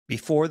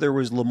Before there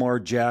was Lamar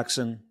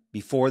Jackson,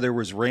 before there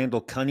was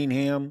Randall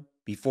Cunningham,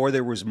 before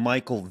there was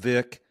Michael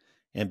Vick,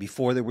 and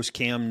before there was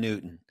Cam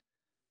Newton,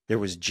 there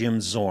was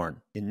Jim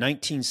Zorn. In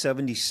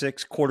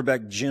 1976,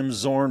 quarterback Jim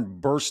Zorn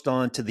burst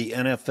onto the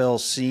NFL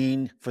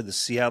scene for the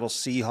Seattle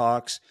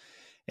Seahawks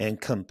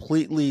and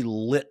completely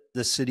lit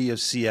the city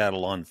of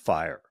Seattle on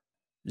fire.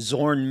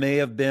 Zorn may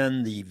have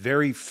been the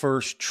very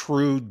first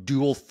true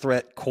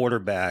dual-threat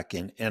quarterback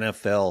in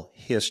NFL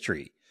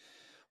history.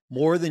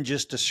 More than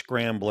just a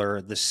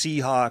scrambler, the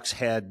Seahawks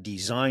had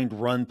designed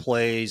run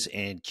plays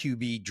and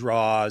QB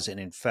draws and,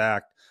 in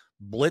fact,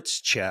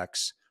 blitz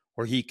checks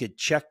where he could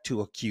check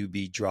to a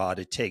QB draw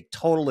to take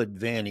total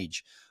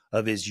advantage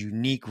of his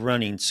unique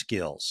running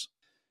skills.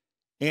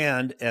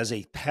 And as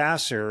a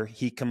passer,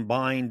 he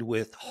combined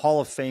with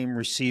Hall of Fame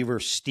receiver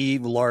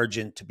Steve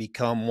Largent to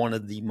become one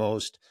of the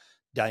most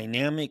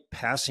dynamic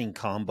passing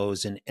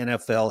combos in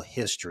NFL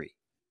history.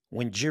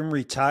 When Jim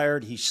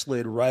retired, he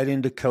slid right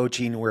into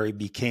coaching, where he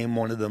became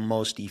one of the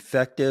most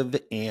effective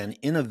and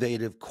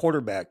innovative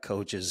quarterback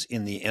coaches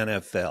in the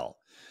NFL.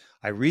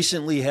 I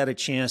recently had a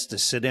chance to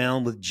sit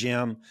down with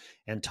Jim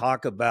and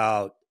talk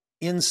about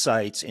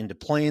insights into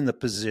playing the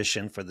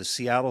position for the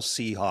Seattle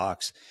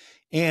Seahawks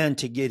and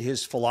to get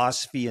his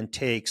philosophy and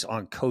takes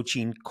on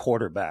coaching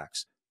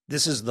quarterbacks.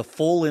 This is the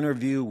full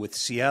interview with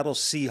Seattle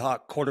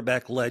Seahawks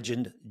quarterback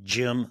legend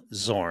Jim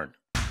Zorn.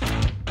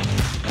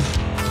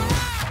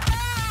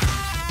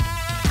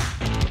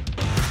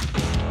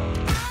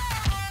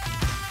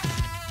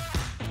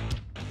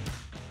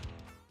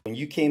 When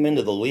you came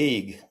into the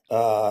league,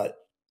 I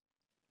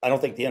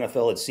don't think the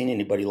NFL had seen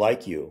anybody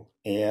like you.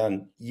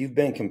 And you've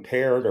been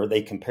compared, or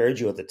they compared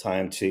you at the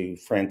time, to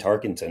Fran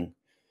Tarkenton.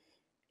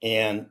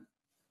 And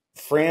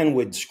Fran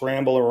would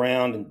scramble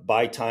around and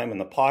buy time in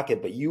the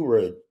pocket, but you were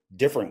a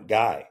different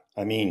guy.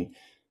 I mean,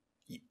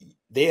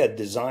 they had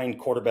designed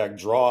quarterback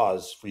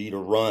draws for you to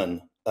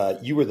run.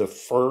 You were the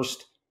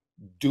first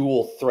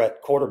dual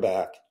threat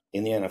quarterback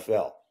in the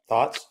NFL.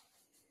 Thoughts?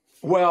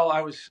 Well, I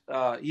was,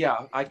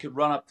 I could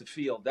run up the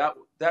field.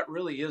 That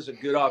really is a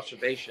good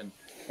observation,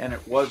 and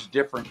it was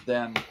different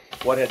than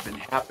what had been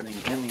happening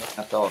in the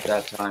NFL at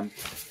that time.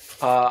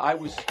 I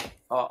was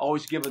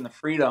always given the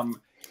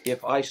freedom,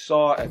 if I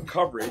saw a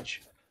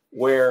coverage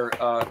where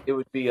it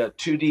would be a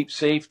two deep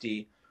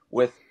safety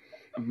with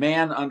a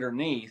man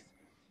underneath,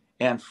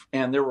 and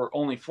there were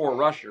only four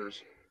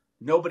rushers,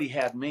 nobody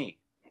had me,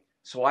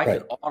 so I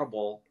could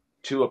audible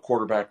to a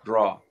quarterback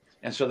draw.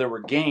 And so there were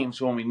games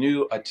when we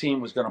knew a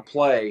team was going to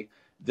play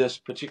this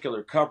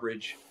particular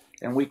coverage,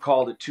 and we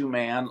called it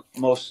two-man.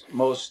 Most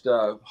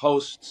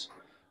hosts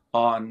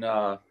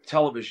on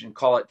television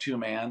call it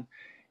two-man,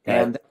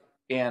 and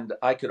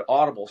I could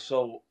audible.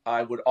 So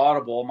I would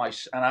audible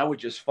and I would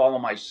just follow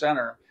my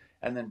center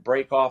and then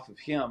break off of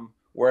him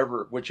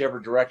whichever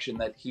direction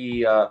that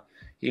he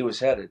was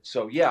headed.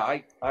 So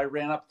I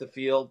ran up the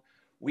field.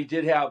 We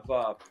did have.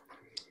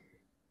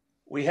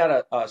 We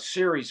had a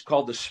series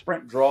called the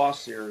Sprint Draw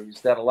series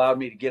that allowed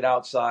me to get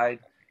outside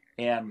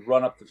and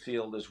run up the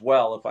field as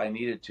well if I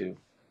needed to.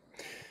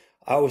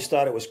 I always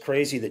thought it was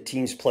crazy that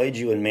teams played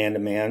you in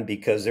man-to-man,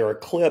 because there are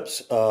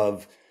clips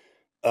of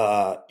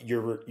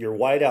your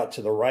wide out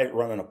to the right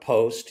running a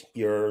post,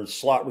 your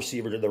slot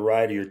receiver to the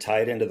right, or your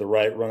tight end to the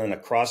right running a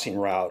crossing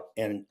route,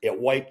 and it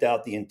wiped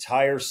out the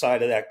entire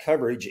side of that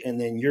coverage, and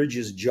then you're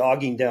just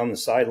jogging down the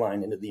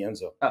sideline into the end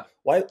zone.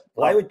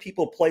 Why would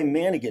people play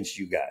man against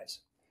you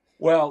guys?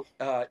 Well,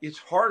 it's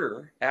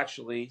harder,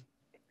 actually,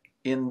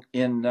 in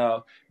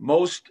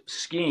most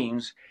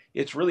schemes.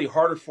 It's really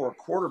harder for a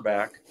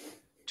quarterback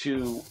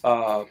to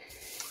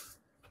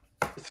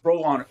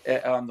throw on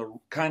the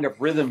kind of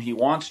rhythm he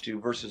wants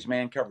to versus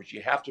man coverage.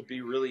 You have to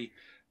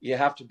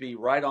be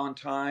right on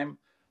time.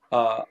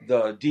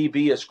 The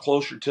DB is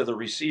closer to the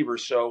receiver,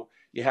 so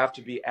you have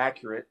to be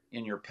accurate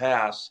in your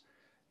pass,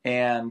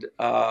 and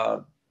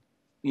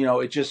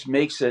it just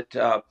makes it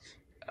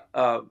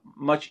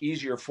much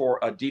easier for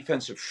a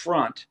defensive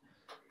front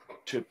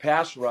to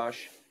pass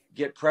rush,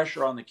 get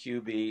pressure on the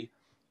QB,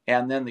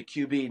 and then the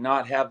QB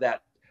not have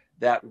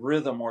that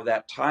rhythm or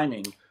that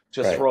timing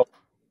to throw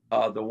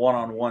the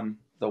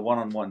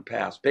one-on-one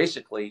pass.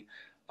 Basically,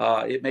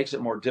 it makes it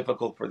more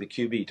difficult for the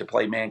QB to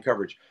play man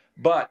coverage.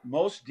 But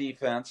most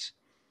defense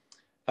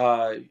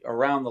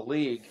around the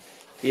league,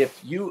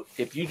 if you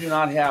do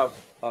not have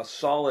a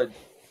solid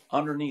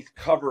underneath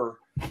cover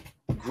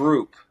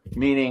group,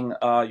 meaning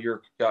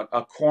you're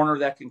a corner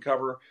that can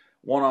cover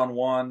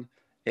one-on-one,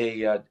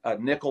 a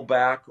nickel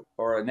back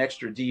or an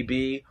extra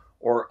DB,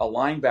 or a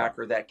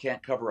linebacker that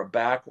can't cover a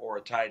back or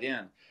a tight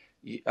end,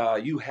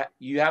 you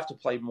have to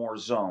play more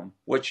zone,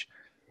 which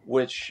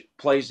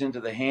plays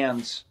into the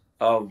hands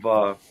of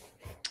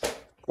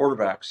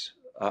quarterbacks.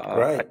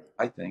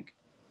 I think.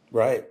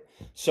 Right.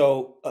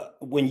 So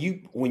when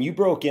you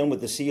broke in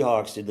with the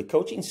Seahawks, did the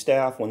coaching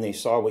staff, when they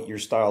saw what your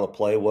style of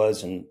play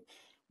was and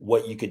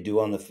what you could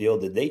do on the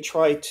field, did they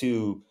try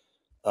to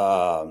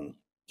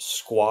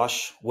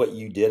squash what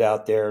you did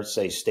out there,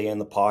 say stay in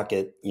the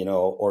pocket,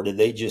 or did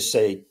they just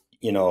say,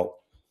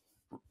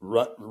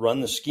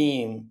 run the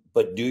scheme,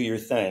 but do your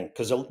thing.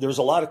 Because there's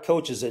a lot of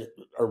coaches that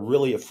are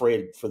really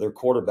afraid for their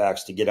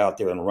quarterbacks to get out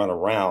there and run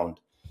around.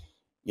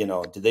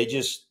 Do they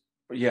just?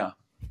 Yeah,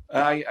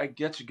 I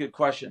that's a good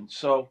question.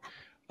 So,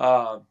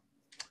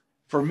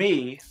 for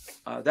me,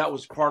 that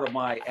was part of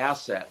my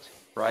asset,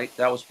 right?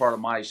 That was part of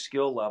my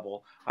skill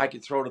level. I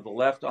could throw to the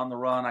left on the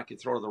run. I could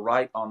throw to the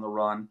right on the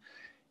run,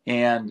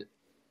 and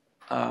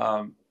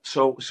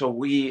so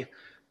we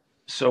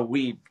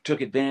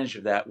took advantage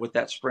of that with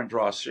that sprint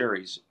draw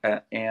series,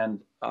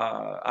 and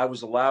I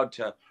was allowed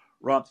to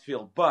run up the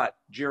field. But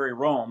Jerry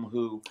Rome,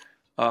 who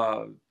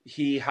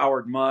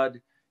Howard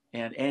Mudd,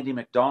 and Andy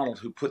McDonald,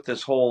 who put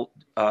this whole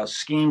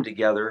scheme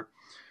together,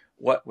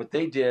 what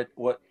they did,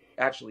 what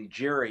actually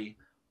Jerry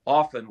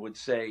often would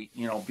say,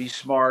 be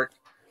smart.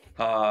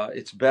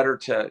 It's better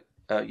to,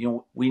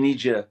 we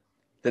need you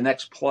the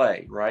next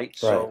play, right?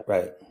 So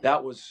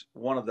that was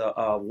one of the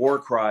war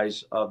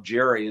cries of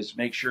Jerry, is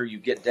make sure you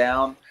get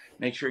down,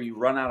 make sure you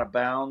run out of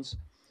bounds.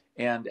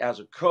 And as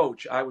a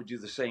coach, I would do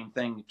the same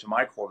thing to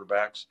my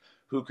quarterbacks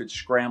who could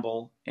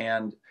scramble.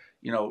 And,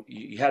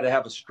 you had to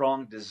have a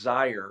strong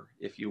desire,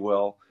 if you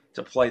will,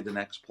 to play the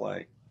next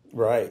play.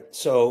 Right.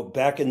 So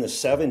back in the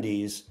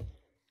 70s,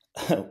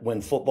 when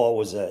football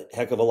was a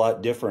heck of a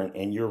lot different,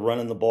 and you're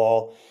running the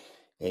ball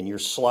and you're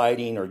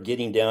sliding or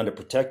getting down to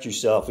protect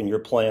yourself, and you're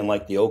playing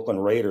like the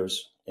Oakland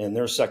Raiders, and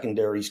their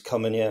secondaries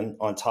coming in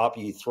on top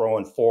of you,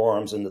 throwing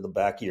forearms into the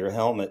back of your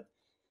helmet.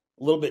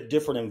 A little bit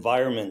different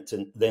environment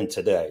than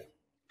today.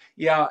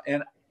 Yeah,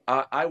 and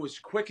I was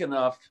quick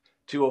enough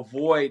to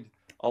avoid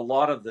a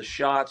lot of the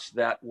shots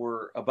that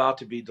were about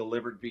to be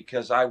delivered,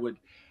 because I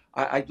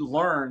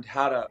learned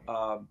how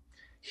to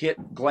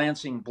hit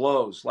glancing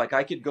blows. Like,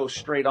 I could go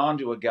straight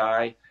onto a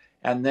guy,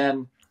 and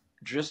then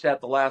just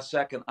at the last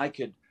second, I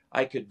could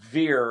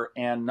veer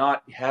and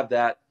not have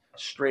that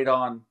straight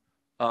on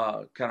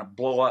kind of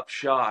blow up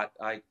shot.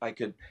 I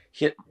could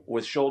hit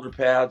with shoulder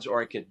pads,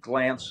 or I could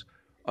glance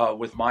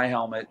with my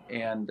helmet,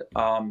 and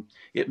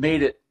it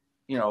made it,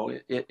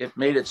 it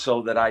made it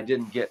so that I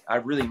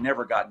really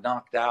never got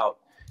knocked out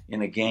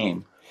in a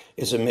game.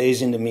 It's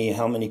amazing to me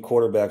how many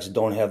quarterbacks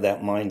don't have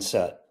that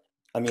mindset.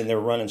 I mean, they're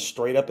running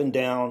straight up and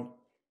down,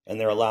 and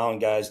they're allowing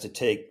guys to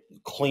take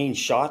clean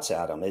shots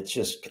at them.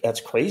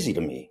 That's crazy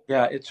to me.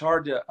 Yeah, it's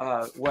hard to.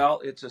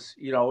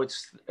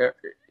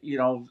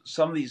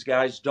 Some of these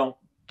guys don't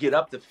get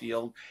up the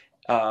field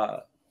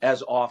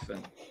as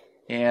often,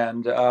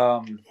 and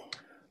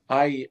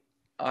I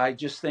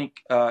just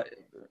think I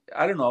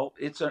don't know.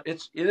 It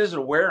is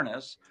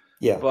awareness.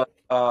 Yeah. But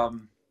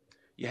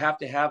you have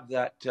to have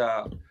that,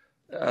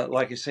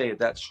 like I say,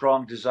 that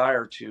strong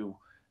desire to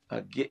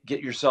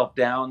get yourself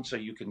down so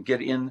you can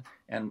get in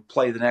and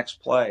play the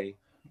next play.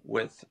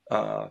 With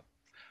I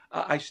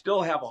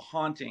still have a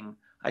haunt in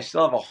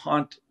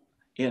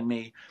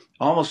me.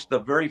 Almost the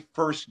very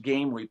first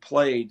game we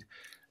played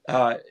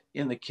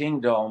in the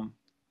Kingdome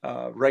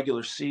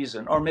regular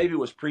season, or maybe it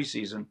was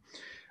preseason.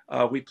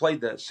 We played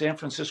the San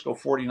Francisco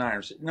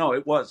 49ers. No,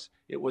 it was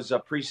a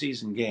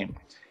preseason game.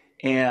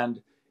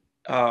 And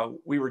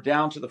we were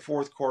down to the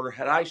fourth quarter.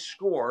 Had I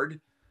scored,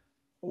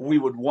 we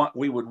would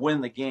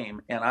win the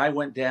game. And I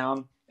went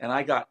down and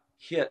I got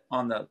hit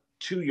on the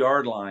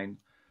 2-yard line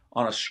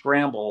on a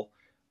scramble,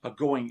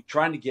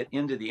 trying to get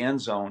into the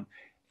end zone.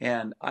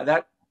 And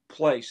that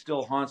play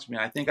still haunts me.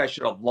 I think I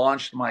should have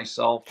launched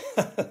myself,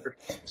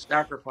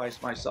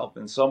 sacrificed myself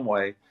in some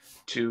way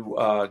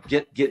to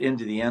get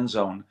into the end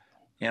zone.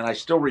 And I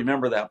still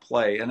remember that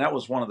play. And that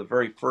was one of the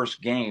very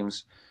first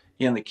games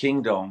in the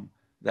Kingdome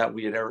that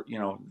we had ever,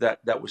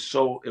 it was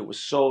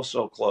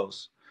so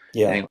close.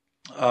 Yeah. Anyway,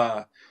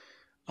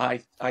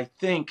 I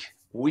think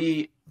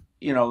we,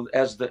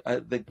 as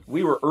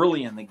we were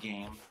early in the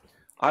game,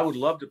 I would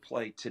love to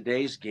play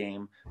today's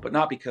game, but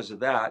not because of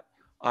that.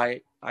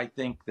 I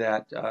think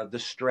that the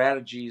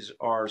strategies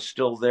are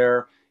still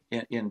there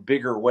in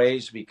bigger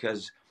ways,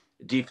 because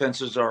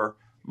defenses are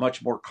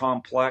much more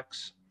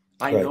complex.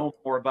 I know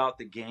more about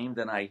the game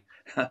than I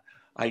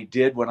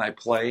did when I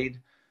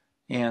played.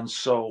 And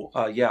so,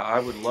 I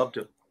would love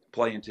to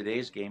play in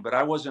today's game, but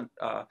I wasn't,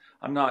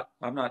 I'm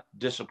not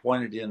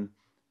disappointed in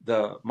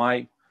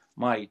my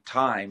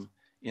time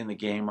in the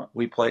game.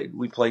 We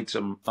played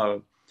some,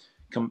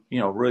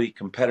 really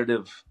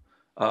competitive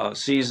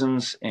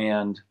seasons,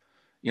 and,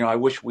 I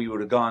wish we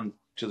would have gone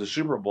to the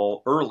Super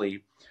Bowl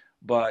early,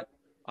 but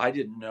I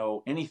didn't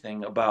know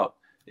anything about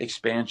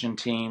expansion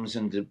teams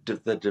and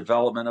the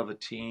development of a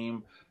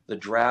team, the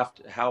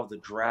draft, how the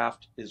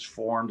draft is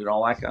formed, and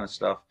all that kind of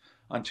stuff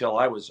until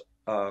I was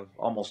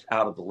almost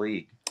out of the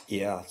league.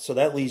 Yeah. So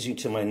that leads you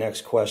to my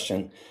next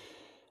question.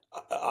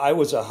 I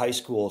was a high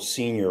school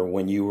senior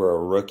when you were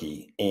a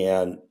rookie,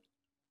 and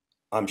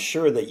I'm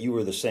sure that you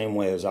were the same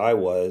way as I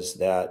was,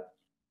 that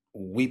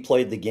we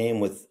played the game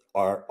with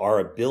our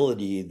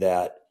ability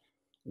that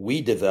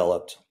we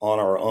developed on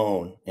our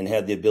own and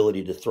had the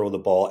ability to throw the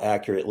ball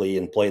accurately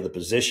and play the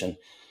position.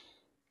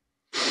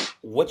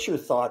 What's your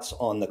thoughts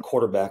on the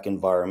quarterback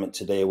environment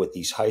today with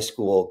these high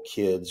school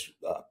kids,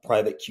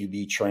 private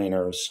QB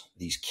trainers,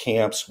 these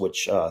camps,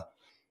 which are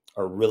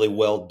really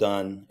well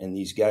done, and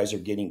these guys are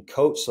getting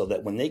coached so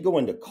that when they go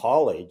into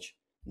college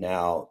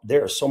now,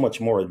 they're so much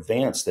more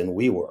advanced than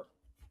we were.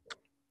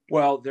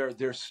 Well,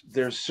 there's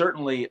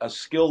certainly a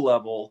skill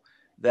level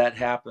that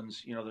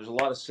happens. You know, there's a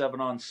lot of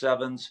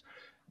 7-on-7s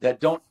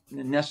that don't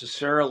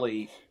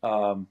necessarily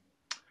help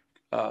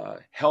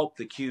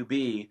the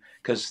QB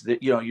because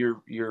you know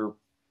you're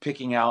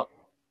picking out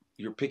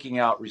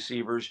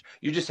receivers.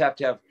 You just have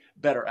to have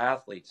better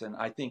athletes, and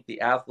I think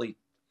the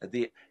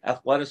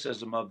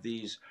athleticism of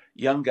these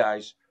young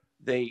guys,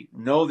 they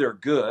know they're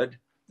good.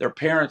 Their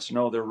parents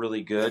know they're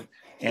really good,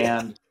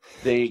 and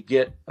they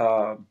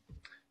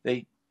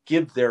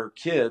give their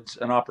kids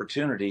an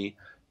opportunity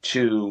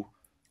to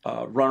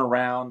run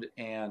around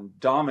and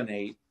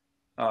dominate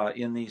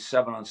in these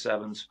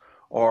 7-on-7s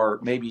or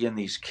maybe in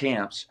these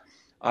camps.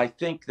 I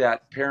think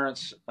that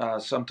parents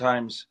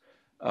sometimes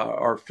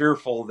are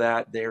fearful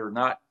that they're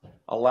not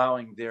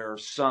allowing their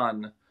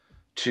son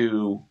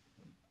to,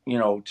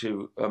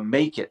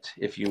 make it,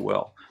 if you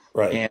will.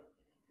 Right. And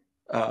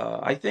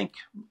I think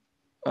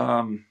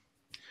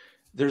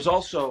there's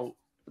also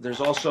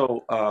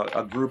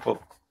a group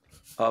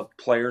of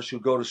players who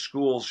go to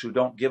schools who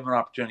don't give an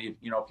opportunity.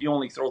 You know, if you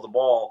only throw the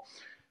ball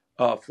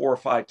 4 or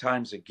 5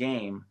 times a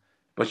game,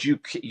 but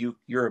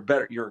you're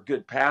a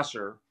good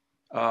passer,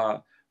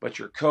 but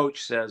your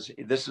coach says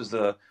this is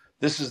the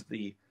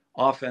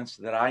offense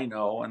that I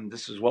know, and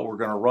this is what we're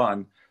going to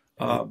run.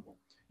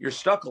 You're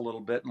stuck a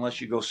little bit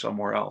unless you go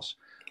somewhere else.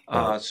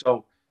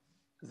 So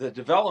the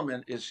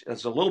development is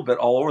a little bit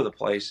all over the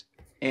place,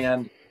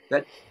 and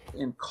that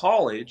in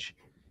college,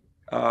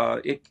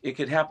 it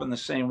could happen the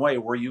same way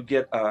where you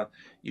get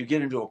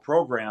into a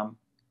program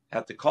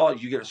at the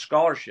college, you get a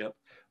scholarship,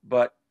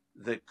 but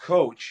the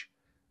coach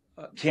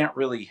can't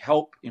really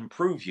help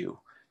improve you,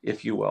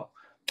 if you will.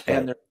 Right.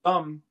 And there's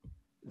some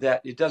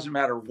that it doesn't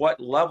matter what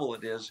level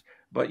it is,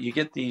 but you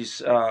get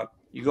these,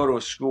 you go to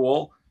a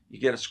school, you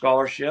get a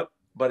scholarship,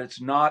 but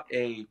it's not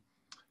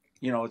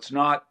it's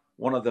not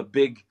one of the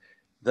big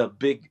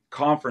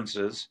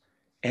conferences,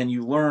 and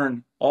you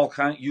learn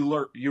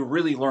you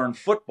really learn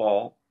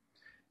football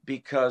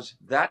because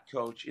that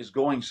coach is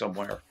going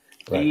somewhere.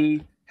 Right.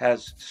 He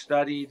has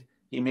studied.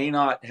 He may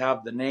not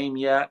have the name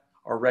yet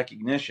or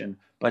recognition,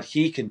 but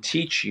he can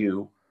teach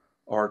you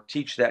or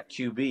teach that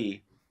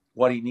QB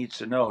what he needs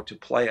to know to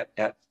play it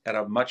at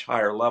a much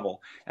higher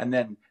level. And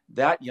then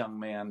that young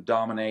man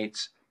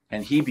dominates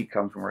and he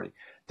becomes ready.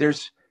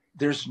 There's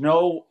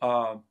no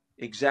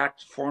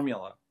exact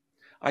formula.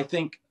 I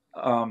think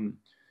the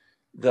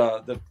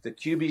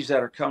QBs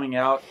that are coming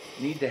out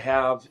need to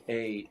have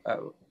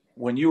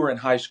when you were in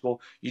high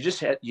school, you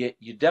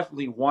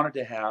definitely wanted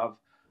to have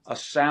a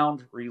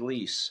sound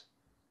release.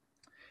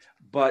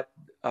 But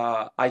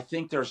I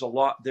think there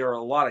are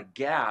a lot of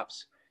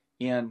gaps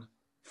in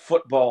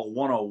football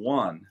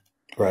 101.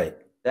 Right.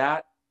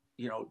 That,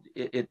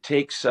 it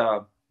takes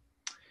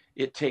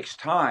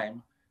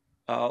time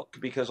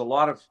because a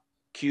lot of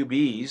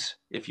QBs,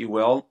 if you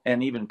will,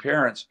 and even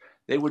parents,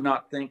 they would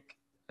think,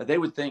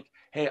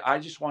 hey, I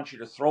just want you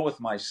to throw with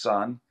my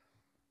son.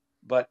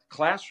 But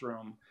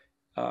classroom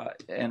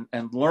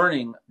and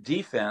learning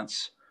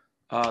defense,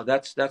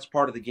 that's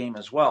part of the game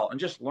as well. And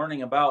just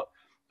learning about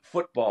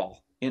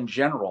football in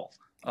general.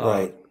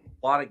 Right.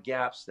 A lot of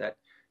gaps that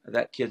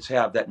kids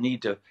have that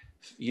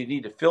you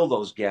need to fill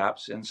those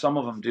gaps. And some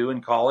of them do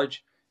in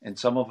college and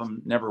some of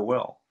them never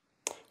will.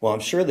 Well, I'm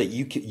sure that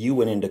you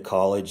went into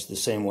college the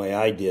same way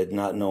I did,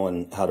 not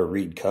knowing how to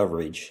read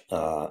coverage.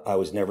 I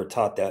was never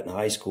taught that in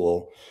high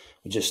school.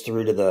 We just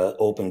threw to the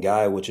open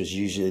guy, which is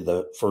usually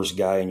the first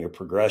guy in your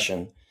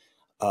progression.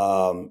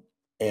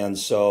 And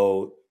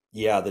so,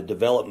 the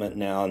development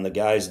now and the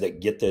guys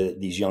that get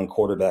these young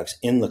quarterbacks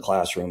in the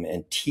classroom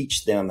and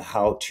teach them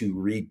how to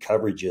read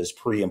coverages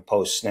pre and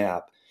post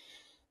snap.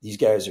 These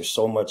guys are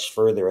so much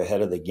further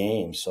ahead of the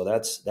game. So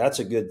that's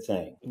a good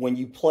thing. When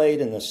you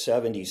played in the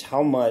 70s,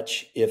 how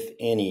much, if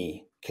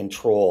any,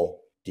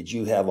 control did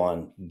you have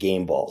on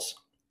game balls?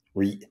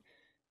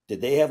 Did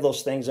they have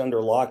those things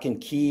under lock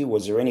and key?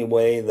 Was there any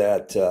way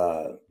that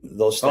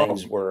those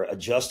things were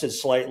adjusted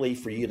slightly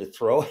for you to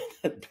throw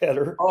it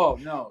better? Oh,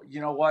 no.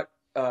 You know what?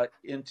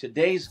 In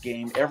today's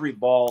game, every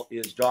ball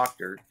is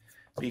doctored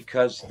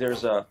because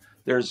there's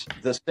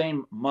the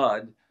same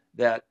mud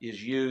that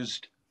is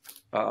used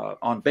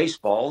on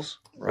baseballs,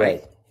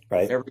 right?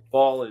 Right. Every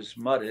ball is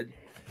mudded.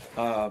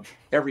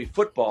 Every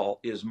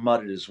football is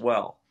mudded as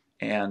well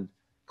and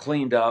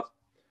cleaned up,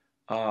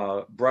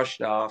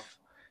 brushed off.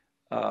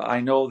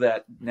 I know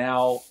that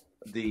now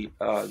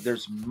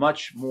there's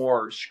much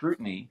more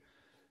scrutiny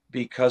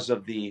because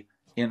of the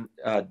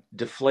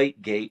deflate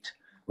gate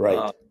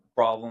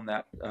problem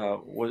that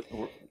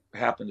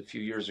happened a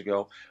few years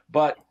ago.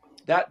 But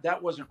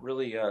that wasn't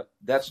really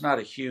that's not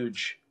a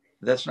huge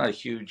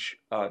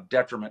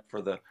detriment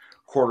for the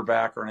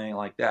quarterback or anything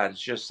like that.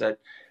 It's just that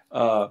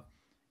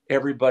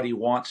everybody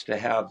wants to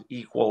have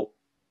equal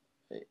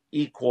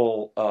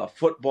equal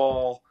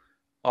football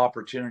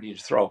opportunity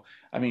to throw.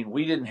 I mean,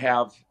 we didn't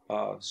have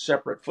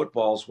separate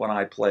footballs when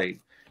I played,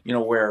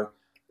 where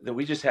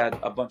we just had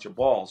a bunch of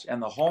balls,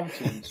 and the home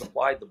team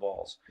supplied the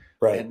balls.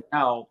 Right. And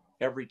now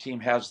every team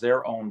has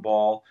their own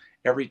ball.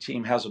 Every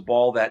team has a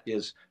ball that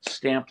is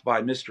stamped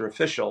by Mr.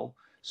 Official,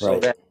 so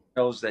Right. that he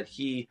knows that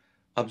he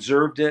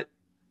observed it.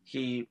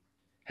 He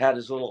had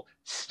his little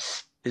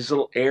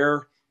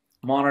air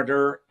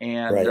monitor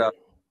and Right.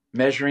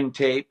 measuring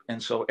tape,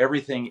 and so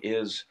everything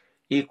is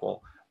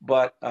equal.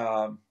 But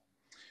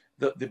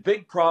the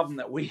big problem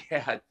that we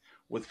had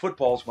with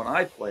footballs when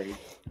I played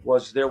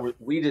was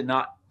we did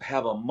not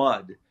have a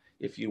mud,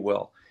 if you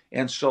will,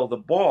 and so the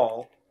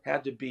ball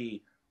had to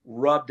be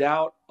rubbed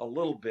out a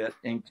little bit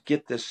and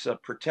get this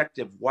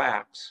protective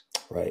wax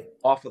Right.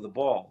 off of the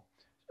ball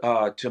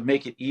to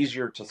make it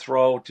easier to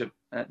throw, to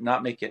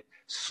not make it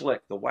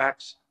slick. The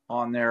wax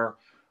on there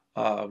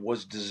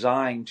was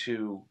designed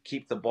to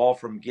keep the ball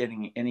from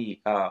getting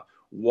any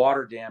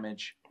water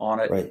damage on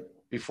it Right.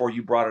 before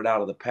you brought it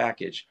out of the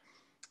package.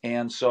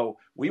 And so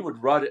we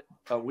would rub it.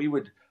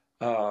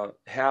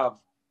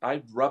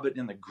 I'd rub it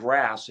in the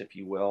grass, if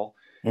you will,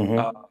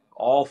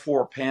 all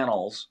four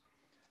panels,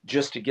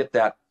 just to get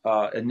that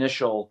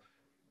initial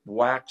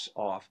wax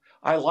off.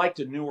 I liked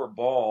a newer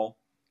ball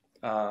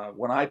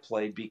when I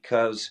played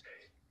because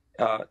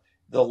the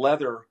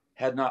leather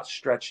had not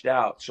stretched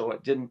out, so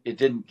it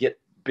didn't get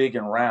big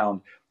and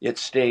round. It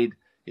stayed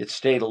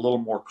a little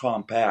more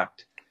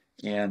compact,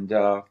 and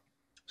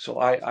so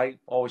I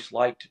always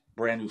liked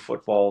brand new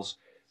footballs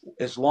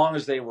as long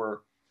as they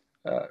were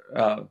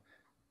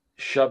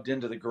shoved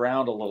into the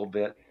ground a little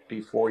bit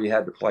before you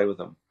had to play with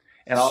them.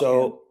 And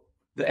go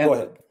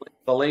ahead.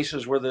 The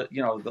laces were the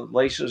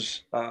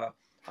laces.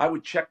 I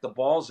would check the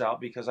balls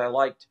out because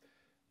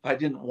I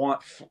didn't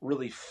want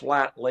really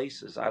flat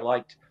laces. I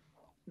liked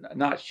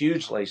not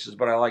huge laces,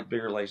 but I like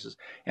bigger laces.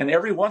 And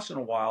every once in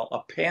a while, a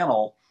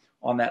panel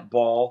on that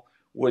ball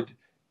would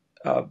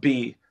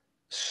be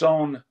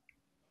sewn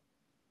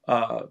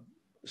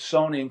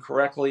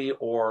incorrectly,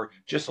 or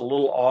just a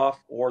little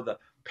off, or the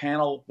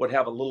panel would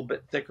have a little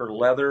bit thicker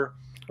leather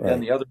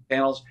than the other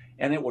panels,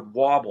 and it would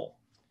wobble.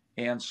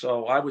 And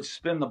so I would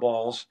spin the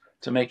balls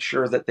to make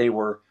sure that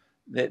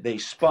they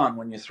spun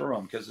when you threw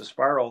them, because the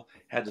spiral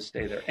had to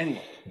stay there.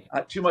 Anyway,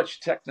 too much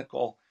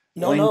technical.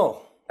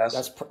 No,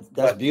 that's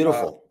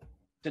beautiful.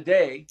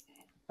 Today,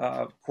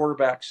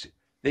 quarterbacks,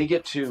 they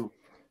get to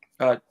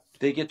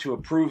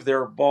approve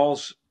their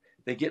balls.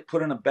 They get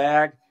put in a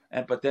bag,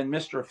 but then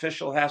Mr.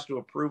 Official has to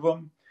approve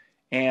them,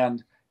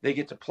 and they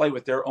get to play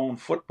with their own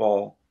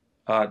football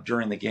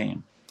during the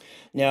game.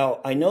 Now,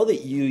 I know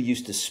that you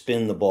used to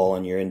spin the ball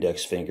on your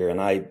index finger, and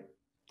I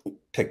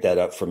picked that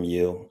up from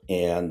you,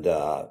 and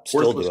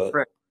still do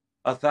it.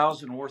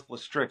 1,000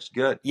 worthless tricks.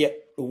 Good. Yeah.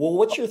 Well,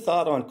 what's your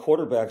thought on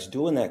quarterbacks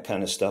doing that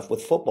kind of stuff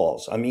with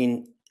footballs? I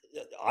mean,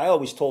 I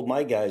always told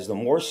my guys, the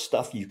more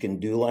stuff you can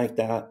do like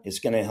that, it's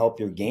going to help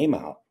your game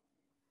out.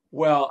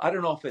 Well, I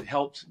don't know if it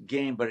helps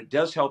game, but it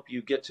does help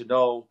you get to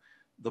know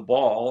the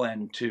ball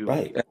and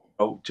to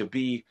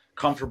be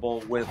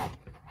comfortable with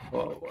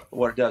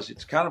what it does.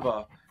 It's kind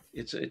of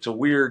it's a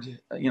weird,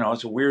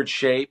 it's a weird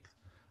shape.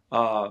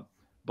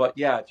 But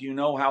yeah, if you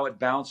know how it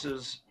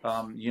bounces,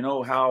 you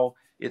know how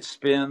it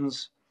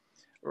spins.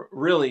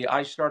 Really,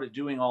 I started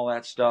doing all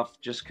that stuff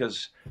just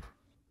because,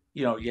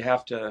 you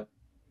have to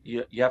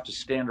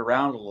stand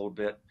around a little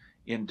bit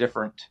in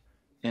different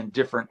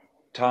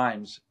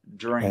times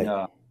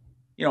during,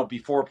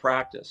 before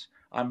practice.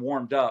 I'm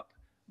warmed up,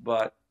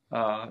 but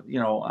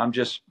I'm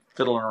just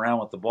fiddling around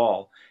with the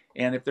ball.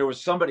 And if there was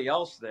somebody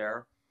else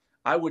there,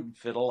 I wouldn't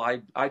fiddle.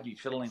 I'd be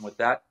fiddling with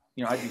that.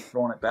 I'd be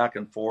throwing it back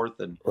and forth,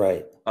 and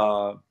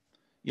so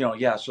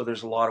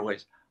there's a lot of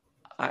ways.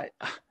 I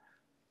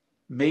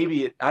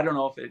don't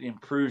know if it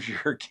improves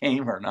your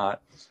game or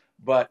not,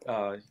 but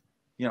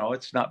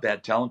it's not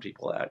bad telling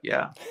people that.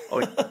 Yeah,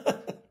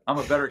 I'm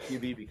a better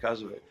QB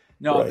because of it.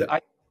 No,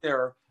 I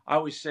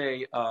always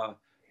say, I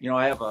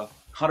have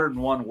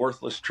 101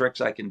 worthless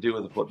tricks I can do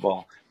with a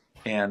football,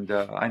 and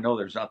I know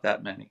there's not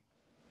that many.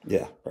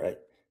 Yeah, right.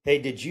 Hey,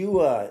 did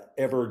you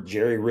ever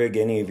jerry rig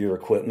any of your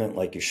equipment,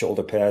 like your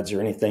shoulder pads or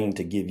anything,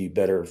 to give you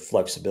better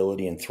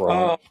flexibility in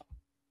throwing?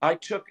 I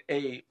took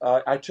a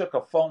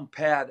foam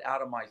pad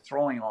out of my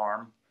throwing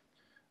arm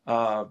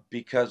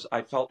because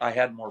I felt I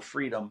had more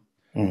freedom.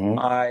 Mm-hmm.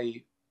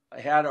 I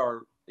had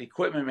our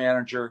equipment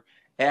manager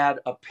add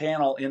a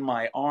panel in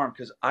my arm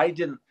because I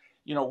didn't.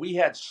 We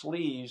had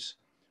sleeves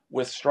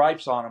with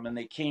stripes on them, and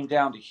they came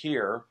down to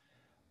here.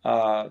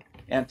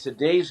 And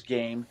today's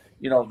game,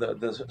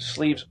 the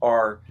sleeves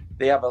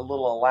they have a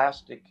little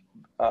elastic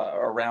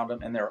around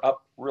them, and they're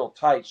up real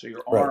tight, so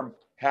your arm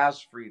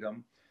has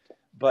freedom.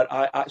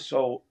 But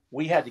so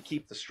we had to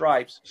keep the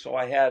stripes. So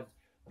I had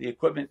the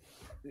equipment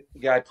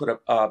guy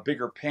put a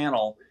bigger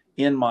panel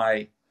in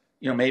my,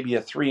 maybe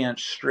a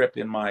 3-inch strip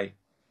in my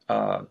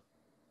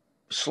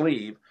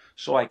sleeve,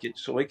 so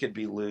it could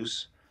be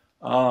loose.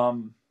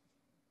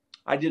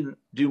 I didn't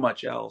do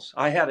much else.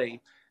 I had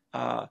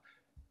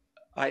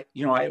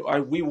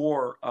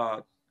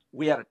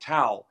we had a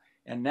towel,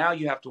 and now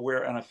you have to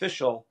wear an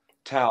official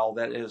towel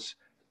that is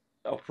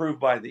approved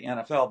by the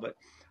NFL. But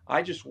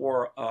I just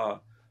wore a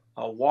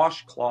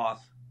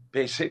washcloth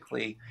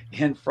basically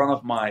in front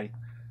of my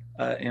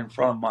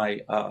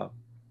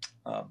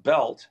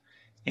belt,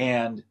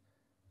 and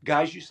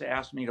guys used to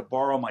ask me to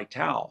borrow my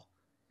towel,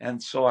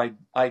 and so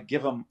I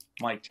give them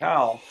my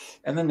towel,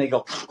 and then they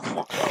go,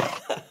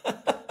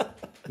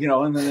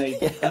 and then they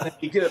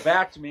give it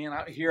back to me, and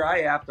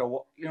I have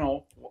to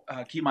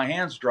keep my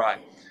hands dry.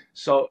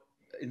 So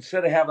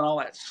instead of having all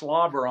that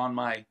slobber on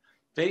my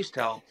face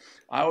towel,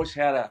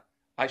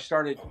 I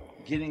started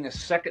getting a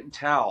second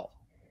towel,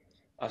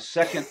 a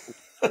second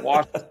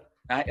wash.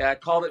 I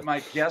called it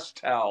my guest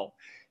towel.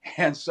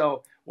 And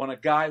so when a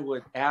guy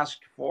would ask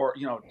for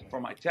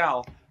my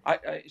towel,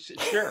 I said,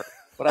 sure.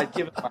 But I'd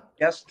give him my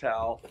guest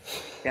towel,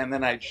 and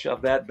then I'd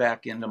shove that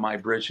back into my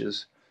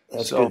breeches.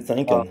 That's good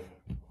thinking.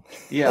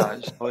 Yeah.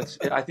 So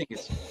I think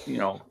it's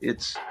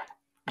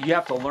you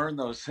have to learn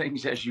those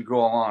things as you go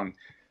along.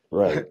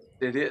 Right.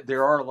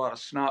 There are a lot of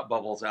snot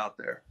bubbles out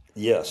there.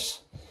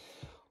 Yes.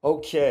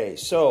 Okay.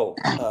 So,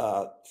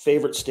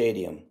 favorite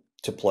stadium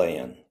to play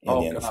in the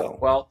NFL?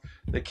 Well,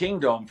 the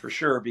Kingdome for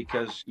sure,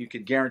 because you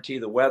could guarantee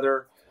the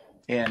weather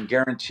and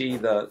guarantee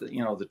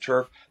the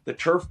turf. The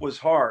turf was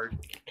hard,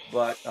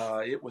 but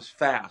it was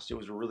fast. It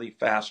was a really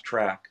fast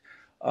track.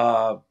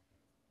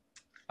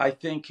 I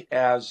think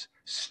as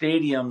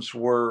stadiums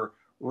were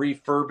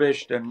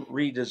refurbished and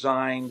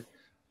redesigned,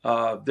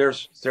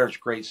 there's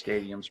great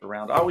stadiums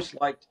around. I always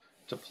liked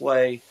to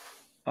play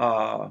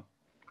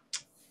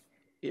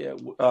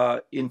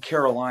in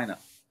Carolina,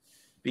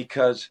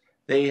 because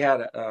they had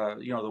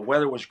the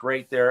weather was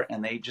great there,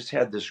 and they just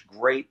had this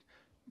great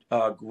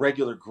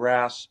regular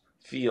grass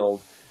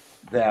field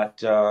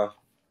that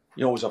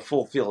was a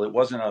full field. It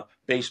wasn't a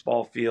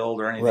baseball field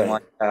or anything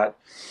like that.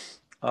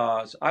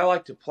 So I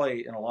like to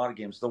play in a lot of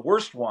games. The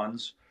worst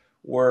ones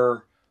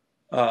were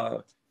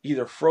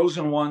either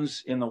frozen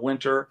ones in the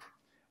winter,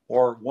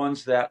 or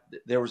ones that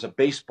there was a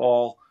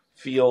baseball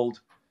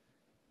field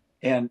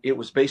and it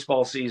was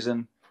baseball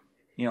season,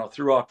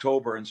 through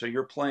October. And so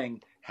you're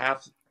playing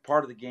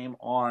part of the game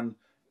on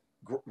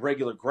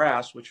regular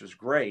grass, which was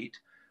great,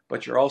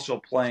 but you're also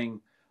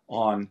playing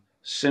on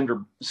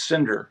cinder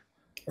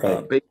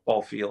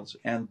baseball fields.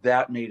 And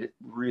that made it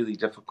really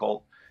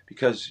difficult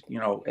because,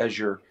 as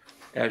you're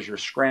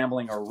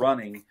scrambling or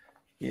running,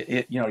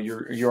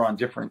 you're on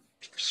different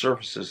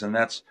surfaces, and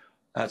that's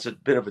a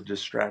bit of a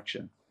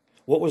distraction.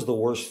 What was the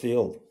worst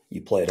field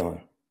you played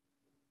on?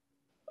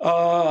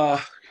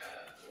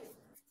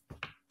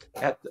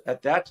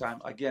 At that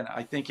time, again,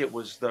 I think it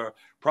was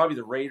probably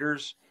the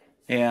Raiders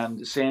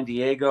and San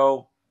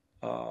Diego,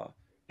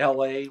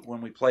 LA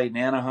when we played in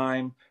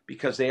Anaheim,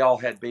 because they all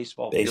had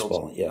baseball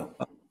fields. Yeah.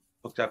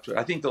 Hooked up to it.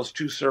 I think those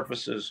two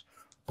surfaces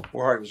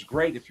were hard. It was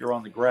great if you're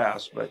on the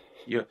grass, but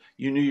you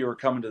knew you were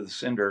coming to the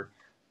cinder,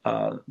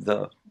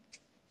 the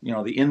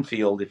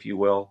infield, if you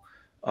will,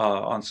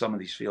 on some of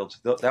these fields.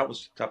 That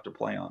was tough to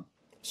play on.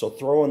 So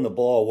throwing the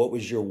ball, what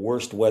was your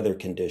worst weather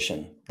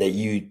condition that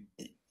you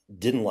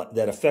didn't like,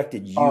 that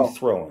affected you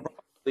throwing?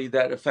 Probably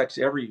that affects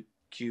every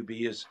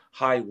QB is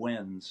high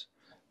winds.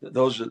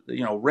 Those are,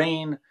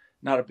 rain,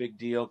 not a big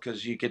deal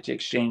because you get to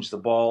exchange the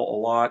ball a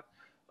lot.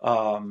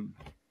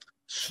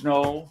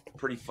 Snow,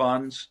 pretty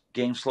fun.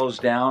 Game slows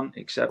down,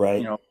 except,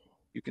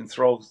 you can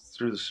throw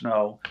through the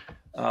snow.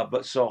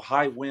 But so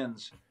high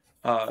winds,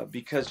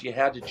 because you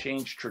had to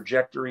change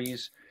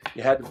trajectories.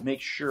 You had to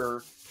make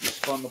sure you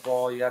spun the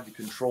ball. You had to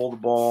control the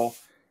ball.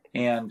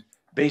 And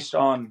based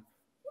on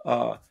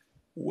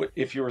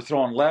if you were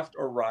throwing left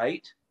or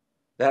right,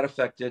 that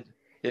affected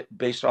it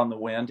based on the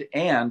wind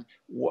and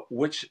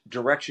which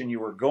direction you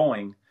were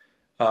going,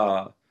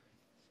 on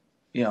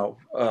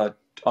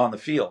the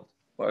field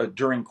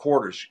during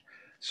quarters.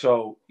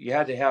 So you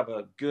had to have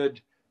a good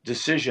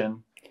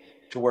decision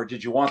to where,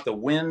 did you want the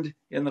wind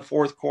in the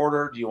fourth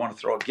quarter? Do you want to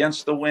throw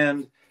against the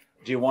wind?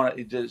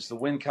 Is the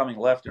wind coming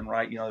left and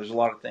right? There's a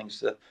lot of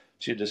things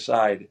to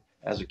decide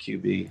as a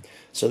QB.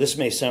 So this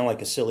may sound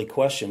like a silly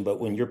question, but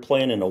when you're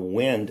playing in a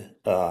wind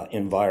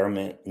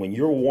environment, when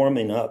you're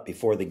warming up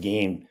before the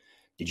game,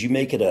 did you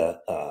make it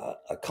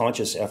a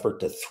conscious effort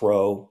to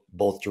throw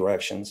both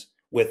directions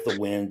with the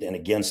wind and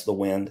against the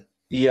wind?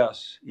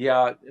 Yes.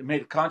 Yeah. It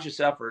made a conscious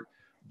effort,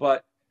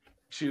 but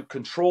to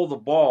control the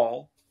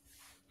ball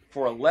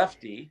for a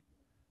lefty,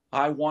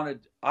 I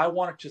wanted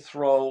to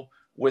throw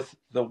with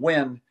the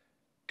wind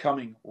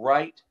coming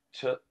right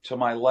to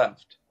my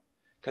left,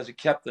 because it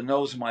kept the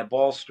nose of my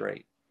ball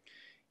straight.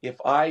 If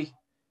I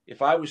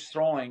was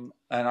throwing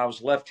and I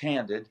was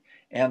left-handed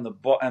and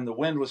the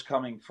wind was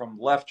coming from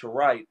left to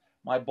right,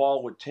 my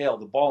ball would tail.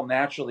 The ball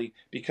naturally,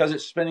 because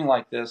it's spinning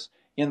like this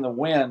in the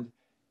wind,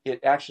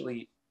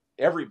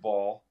 every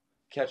ball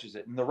catches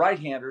it. And the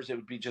right-handers, it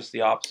would be just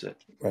the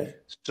opposite. Right.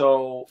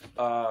 So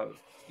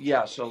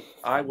so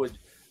I would,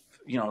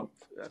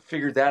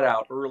 figure that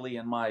out early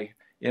in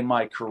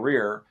my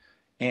career,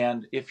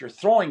 And if you're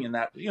throwing in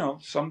that,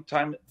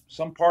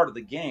 some part of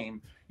the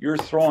game, you're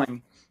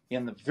throwing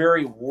in the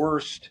very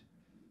worst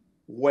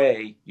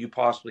way you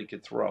possibly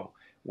could throw,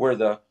 where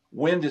the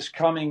wind is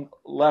coming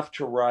left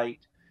to right,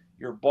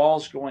 your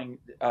ball's going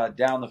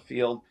down the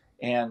field,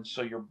 and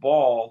so your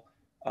ball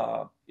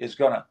is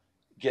going to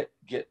get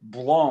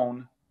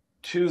blown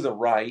to the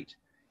right,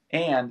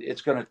 and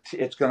it's going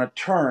to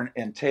turn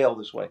and tail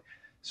this way.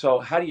 So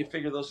how do you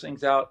figure those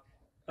things out?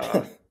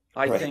 I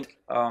Right. think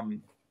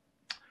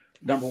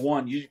number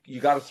one, you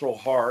got to throw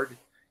hard,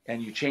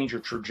 and you change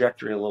your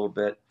trajectory a little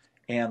bit,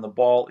 and the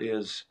ball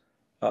is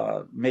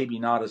maybe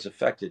not as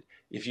affected.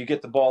 If you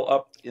get the ball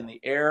up in the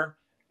air,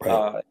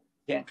 Right.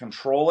 can't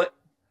control it,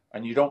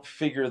 and you don't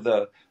figure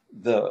the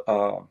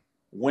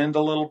wind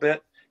a little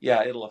bit,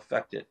 yeah, it'll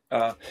affect it.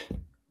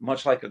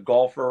 Much like a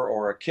golfer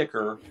or a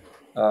kicker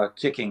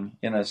kicking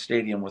in a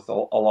stadium with a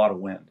lot of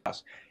wind.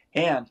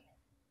 And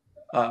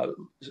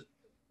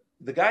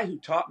the guy who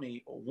taught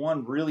me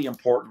one really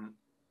important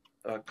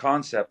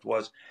concept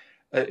was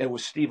it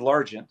was Steve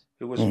Largent,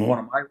 who was one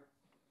of my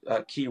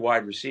key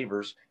wide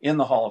receivers in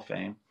the Hall of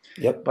Fame.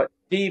 Yep. But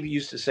Steve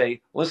used to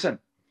say, listen,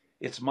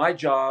 it's my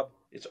job,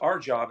 it's our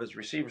job as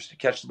receivers to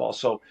catch the ball.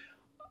 So,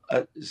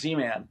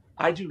 Z-Man,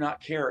 I do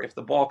not care if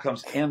the ball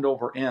comes end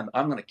over end.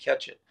 I'm going to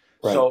catch it.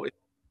 Right. So if it's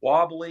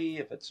wobbly,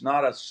 if it's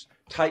not a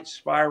tight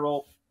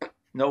spiral,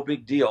 no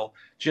big deal.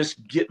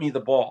 Just get me the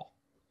ball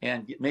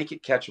and make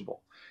it catchable.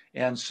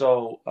 And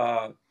so,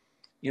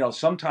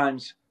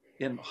 sometimes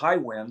in high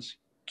winds,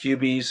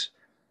 QBs,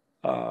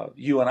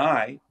 you and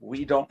I,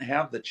 we don't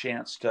have the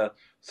chance to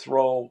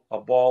throw a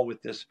ball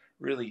with this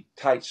really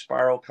tight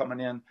spiral coming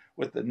in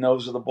with the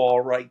nose of the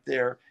ball right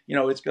there.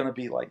 It's going to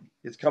be like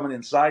it's coming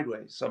in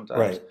sideways sometimes.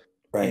 Right.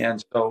 Right.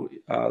 And so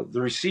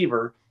the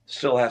receiver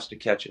still has to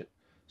catch it.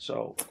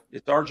 So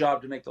it's our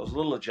job to make those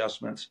little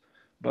adjustments,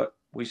 but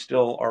we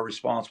still are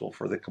responsible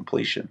for the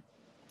completion.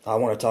 I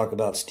want to talk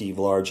about Steve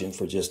Largent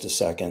for just a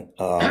second.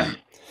 I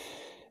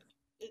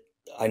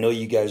know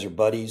you guys are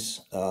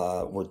buddies.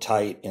 We're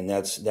tight, and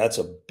that's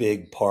a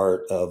big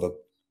part of a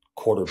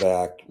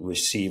quarterback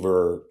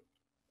receiver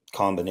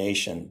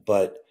combination.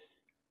 But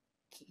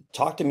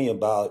talk to me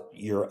about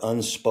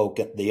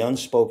the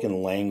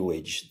unspoken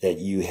language that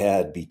you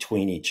had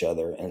between each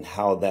other and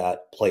how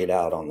that played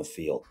out on the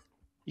field.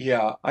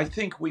 Yeah, I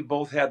think we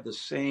both had the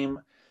same.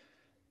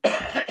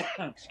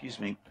 Excuse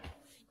me.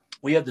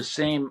 We had the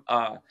same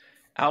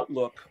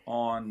outlook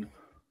on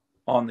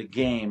the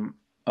game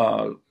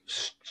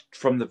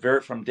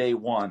from day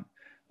one.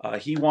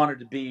 He wanted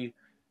to be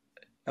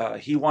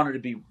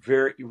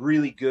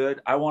really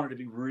good. I wanted to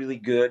be really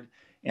good,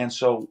 and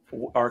so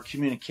our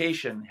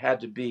communication had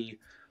to be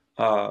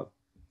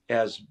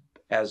as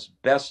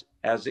best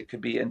as it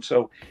could be. And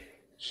so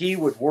he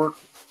would work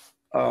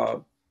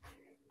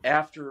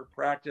after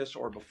practice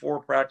or before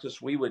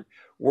practice. We would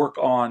work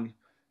on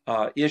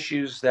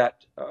issues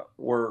that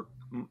were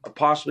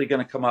possibly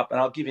going to come up. And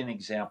I'll give you an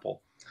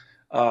example.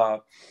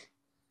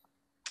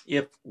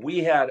 If we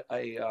had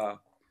a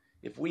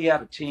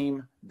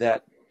team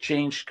that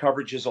changed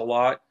coverages a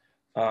lot,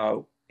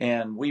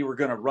 and we were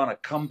going to run a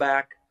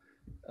comeback,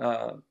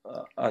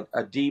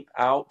 a deep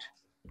out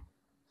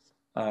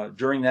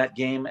during that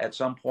game at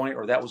some point,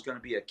 or that was going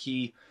to be a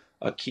key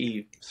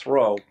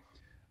throw.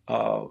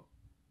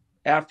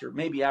 After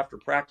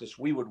practice,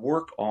 we would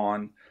work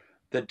on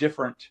the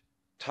different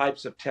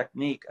types of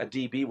technique a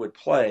DB would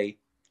play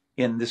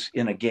in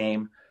a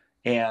game,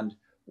 and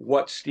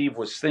what Steve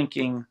was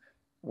thinking.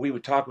 We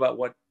would talk about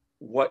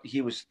what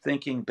he was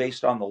thinking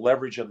based on the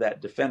leverage of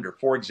that defender.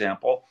 For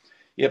example,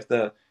 if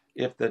the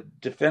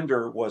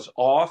defender was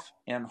off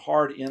and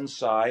hard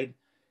inside,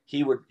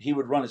 he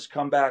would run his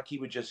comeback. He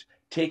would just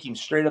take him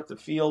straight up the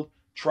field,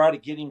 try to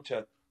get him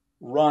to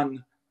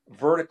run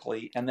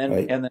vertically, and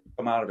then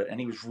come out of it. And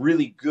he was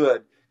really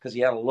good because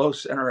he had a low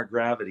center of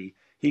gravity.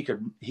 He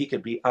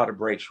could be out of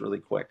breaks really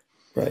quick.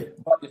 Right.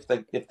 But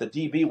if the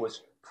DB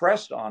was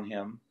pressed on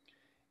him,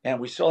 and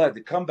we still had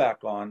the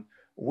comeback on,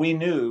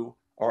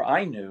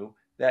 I knew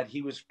that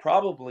he was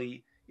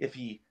probably, if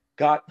he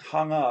got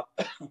hung up,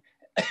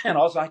 and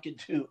all I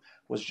could do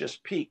was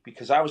just peek,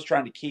 because I was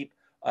trying to keep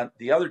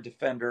the other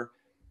defender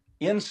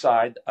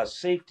inside, a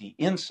safety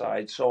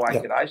inside, so I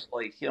could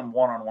isolate him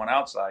one-on-one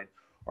outside,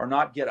 or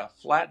not get a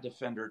flat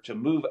defender to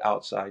move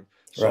outside.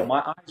 So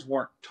my eyes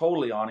weren't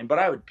totally on him, but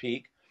I would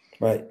peek.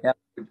 Right. And,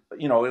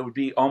 it would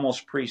be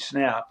almost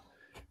pre-snap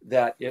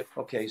that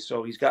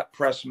so he's got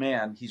press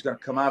man, he's going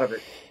to come out of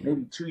it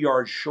maybe 2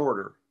 yards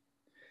shorter.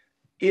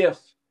 If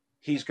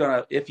he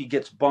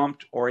gets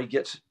bumped, or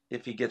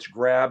if he gets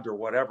grabbed or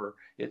whatever,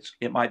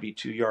 it might be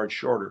 2 yards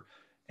shorter.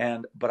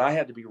 But I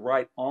had to be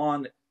right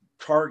on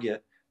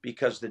target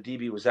because the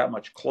DB was that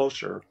much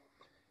closer.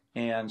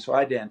 And so I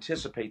had to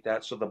anticipate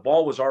that. So the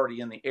ball was already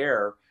in the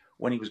air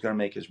when he was going to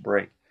make his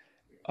break.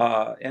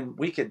 And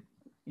we could,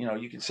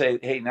 you could say,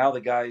 hey, now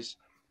the guy's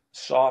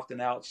soft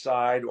and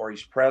outside, or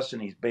he's pressed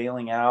and he's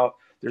bailing out.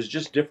 There's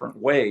just different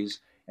ways.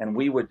 And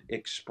we would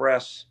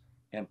express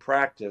and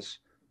practice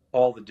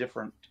all the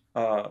different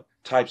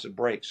types of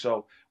breaks.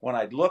 So when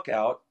I'd look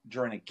out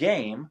during a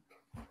game,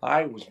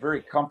 I was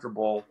very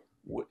comfortable.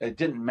 It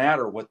didn't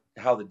matter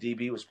how the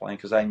DB was playing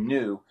because I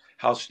knew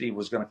how Steve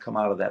was going to come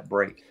out of that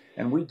break.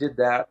 And we did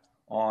that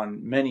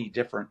on many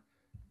different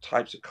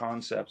types of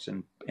concepts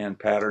and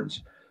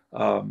patterns.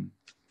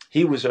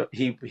 He was a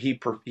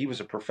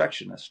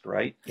perfectionist,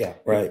 right? Yeah,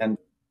 right. And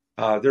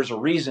there's a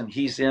reason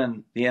he's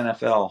in the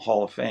NFL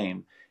Hall of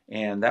Fame,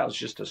 and that was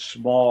just a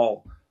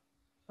small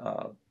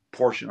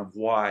portion of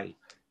why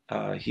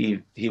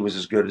he was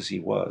as good as he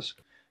was.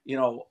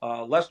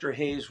 Lester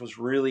Hayes was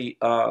really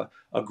a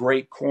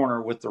great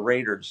corner with the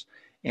Raiders,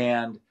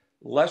 and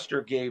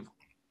Lester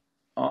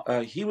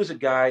he was a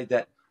guy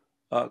that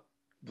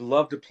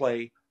loved to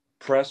play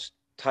press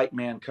tight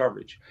man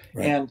coverage,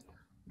 right.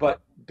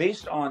 But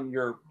based on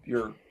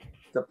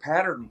the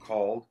pattern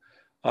called,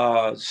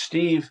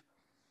 Steve,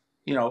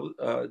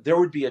 there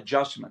would be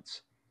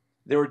adjustments.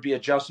 There would be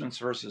adjustments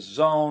versus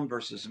zone,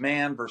 versus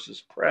man,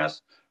 versus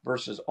press,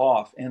 versus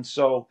off. And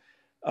so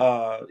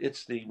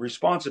it's the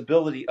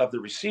responsibility of the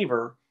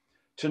receiver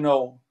to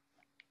know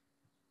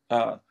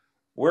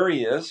where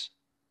he is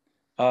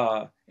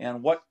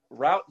and what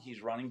route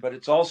he's running, but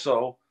it's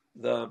also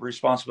the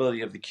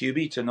responsibility of the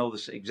QB to know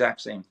the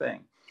exact same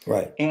thing.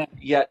 Right. And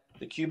yet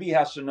the QB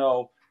has to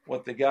know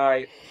what the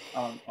guy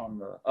on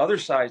the other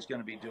side is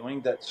going to be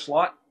doing, that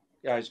slot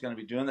guy is going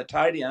to be doing, the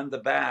tight end, the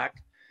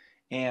back.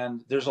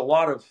 And there's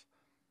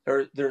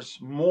there's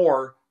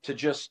more to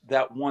just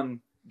that one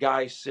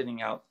guy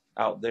sitting out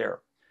there.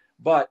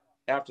 But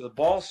after the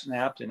ball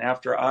snapped and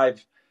after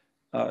I've,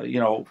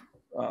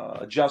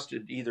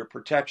 adjusted either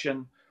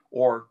protection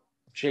or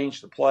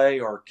changed the play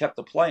or kept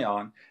the play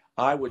on,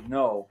 I would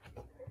know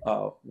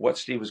what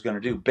Steve was going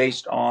to do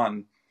based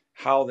on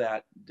how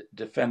that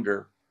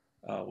defender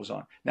was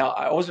on. Now,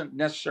 I wasn't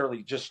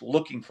necessarily just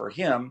looking for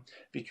him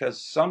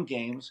because some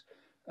games,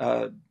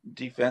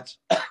 defensive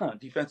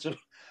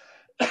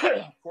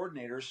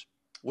coordinators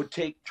would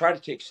try to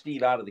take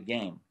Steve out of the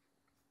game,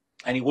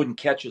 and he wouldn't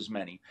catch as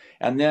many.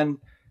 And then,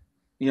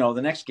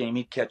 the next game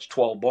he'd catch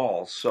 12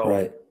 balls. So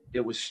right.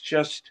 It was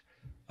just,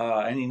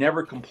 and he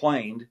never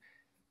complained,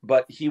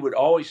 but he would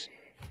always.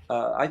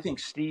 I think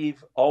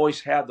Steve always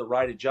had the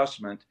right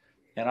adjustment,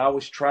 and I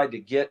always tried to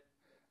get,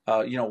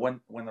 when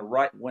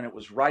it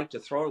was right to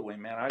throw it away,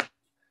 man.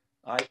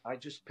 I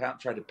just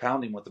tried to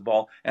pound him with the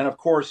ball, and of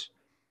course,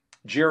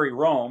 Jerry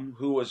Rome,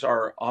 who was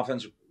our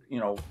offensive,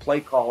 play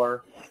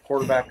caller,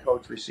 quarterback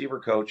coach, receiver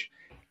coach,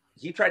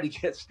 he tried to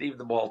get Steve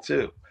the ball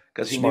too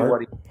because he knew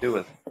what he could do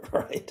with it.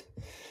 Right.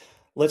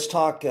 Let's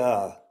talk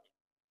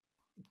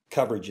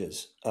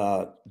coverages.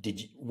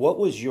 What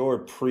was your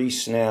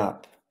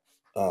pre-snap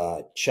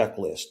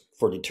checklist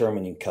for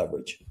determining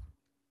coverage?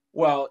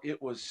 Well,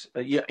 it was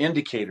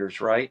indicators,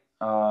 right?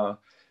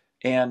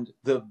 And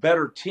the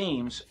better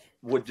teams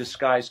would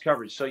disguise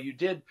coverage. So you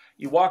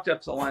walked up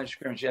to the line of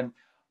scrimmage, and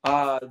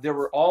there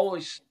were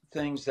always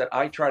things that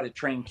I try to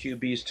train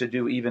QBs to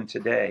do even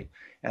today.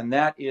 And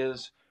that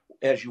is,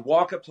 as you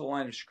walk up to the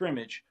line of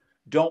scrimmage,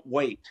 don't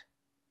wait,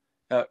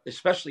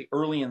 especially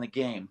early in the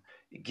game.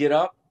 Get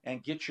up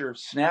and get your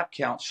snap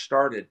count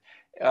started.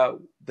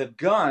 The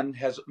gun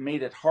has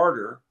made it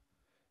harder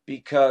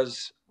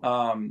because,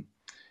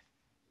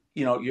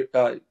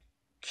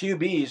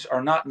 QBs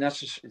are not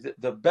necessarily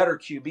the better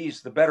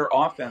QBs, the better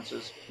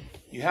offenses.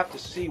 You have to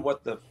see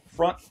what the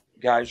front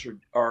guys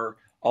are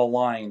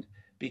aligned,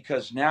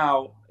 because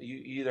now you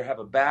either have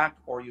a back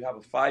or you have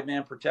a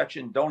 5-man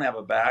protection, don't have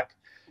a back.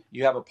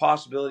 You have a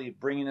possibility of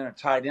bringing in a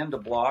tight end to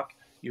block.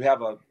 You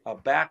have a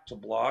back to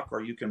block,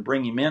 or you can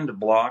bring him in to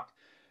block.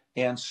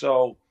 And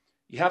so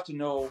you have to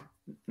know,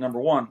 number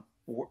one,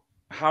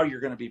 how you're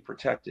going to be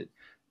protected.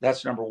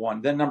 That's number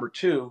one. Then number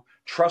two,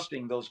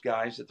 trusting those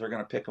guys that they're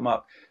going to pick them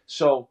up.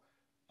 So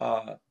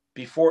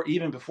before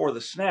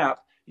the snap,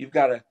 you've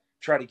got to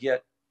try to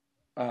get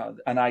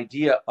an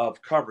idea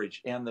of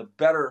coverage. And the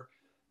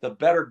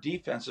better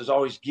defenses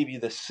always give you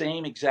the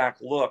same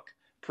exact look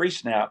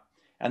pre-snap,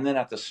 and then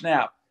at the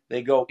snap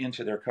they go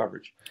into their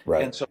coverage.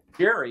 Right. And so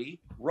Jerry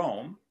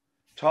Rome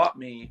taught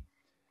me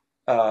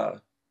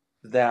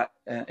that,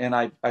 and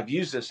I've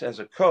used this as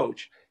a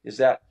coach, is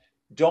that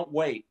don't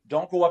wait.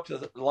 Don't go up to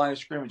the line of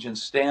scrimmage and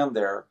stand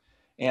there.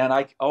 And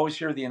I always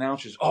hear the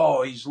announcers,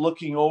 "Oh, he's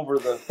looking over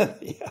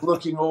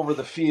looking over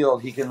the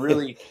field. He can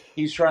really,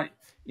 he's trying,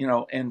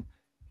 and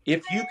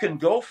if you can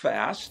go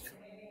fast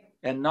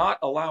and not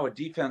allow a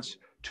defense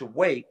to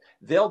wait,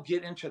 they'll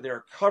get into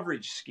their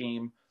coverage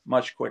scheme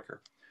much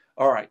quicker."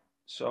 All right.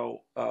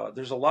 So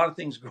there's a lot of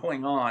things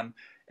going on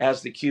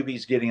as the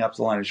QB's getting up to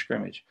the line of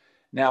scrimmage.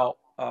 Now,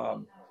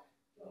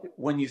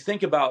 when you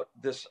think about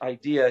this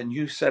idea, and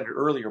you said it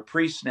earlier,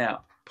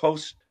 pre-snap,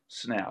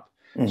 post-snap.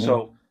 Mm-hmm.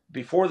 So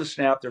before the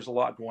snap, there's a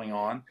lot going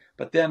on,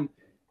 but then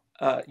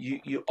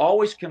you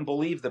always can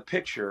believe the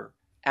picture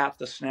at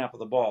the snap of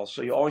the ball.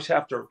 So you always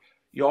have to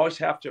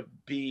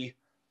be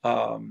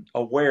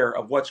aware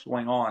of what's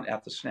going on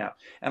at the snap.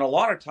 And a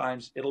lot of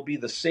times it'll be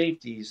the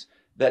safeties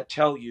that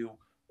tell you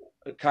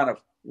kind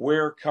of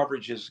where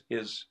coverage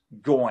is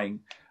going.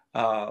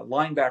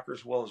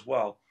 Linebackers will as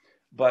well.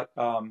 But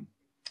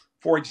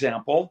for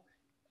example,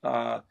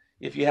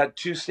 if you had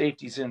two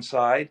safeties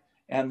inside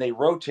and they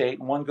rotate,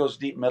 and one goes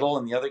deep middle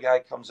and the other guy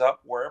comes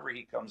up wherever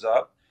he comes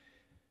up,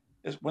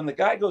 is when the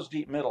guy goes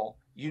deep middle,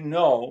 you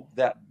know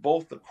that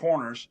both the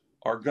corners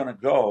are going to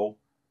go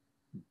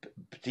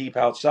deep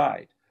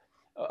outside.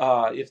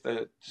 If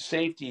the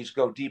safeties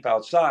go deep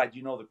outside,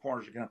 you know the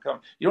corners are going to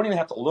come. You don't even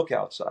have to look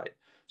outside.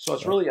 So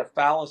it's really a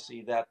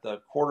fallacy that the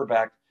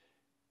quarterback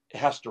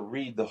has to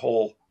read the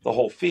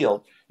whole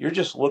field. You're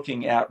just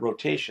looking at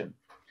rotation.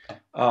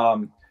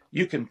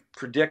 You can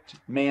predict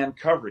man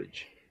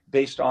coverage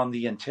based on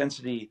the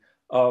intensity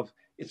of.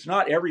 It's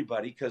not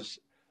everybody, because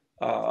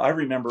I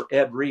remember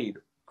Ed Reed,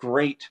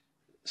 great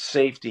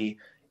safety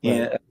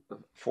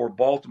for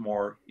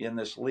Baltimore in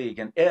this league,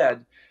 and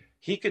Ed,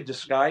 he could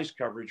disguise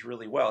coverage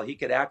really well. He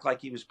could act like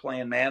he was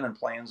playing man and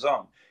playing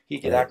zone. He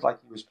could act like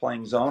he was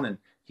playing zone and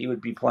he would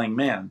be playing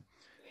man.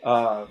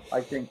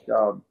 I think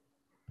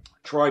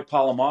Troy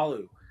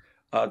Polamalu,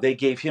 they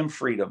gave him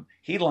freedom.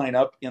 He'd line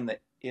up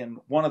in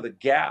one of the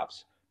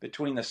gaps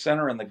between the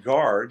center and the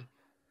guard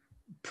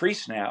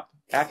pre-snap,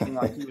 acting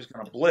like he was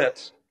going to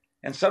blitz.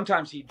 And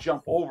sometimes he'd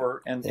jump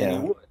over and he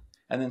would.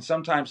 And then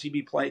sometimes he'd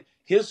be playing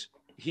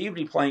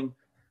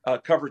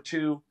cover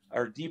two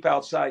or deep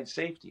outside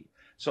safety.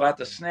 So at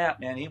the snap,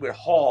 man, he would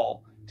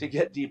haul to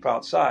get deep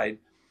outside.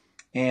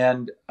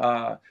 And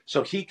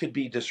so he could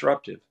be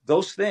disruptive.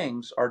 Those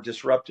things are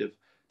disruptive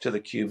to the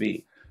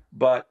QB.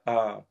 But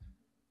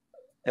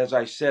as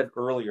I said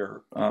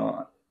earlier,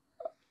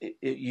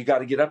 you got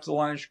to get up to the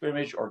line of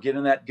scrimmage or get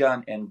in that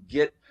gun and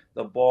get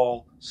the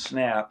ball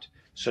snapped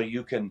so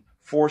you can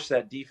force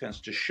that defense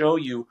to show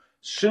you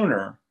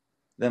sooner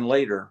than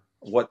later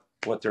what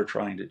they're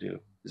trying to do.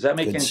 Does that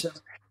make any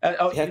sense?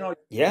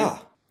 Yeah.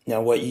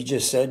 Now, what you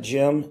just said,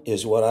 Jim,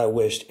 is what I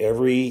wished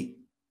every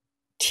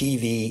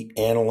TV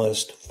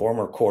analyst,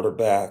 former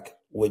quarterback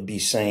would be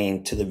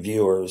saying to the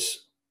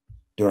viewers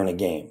during a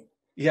game.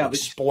 Yeah,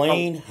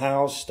 explain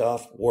how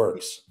stuff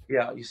works.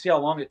 Yeah, you see how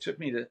long it took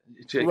me to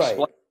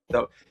explain.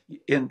 So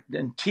in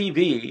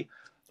TV,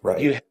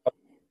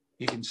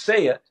 you can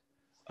say it,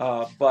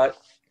 but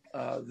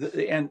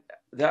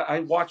I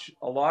watch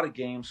a lot of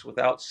games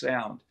without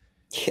sound.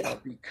 Yeah,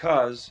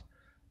 because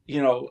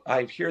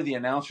I hear the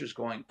announcers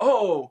going,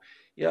 "Oh,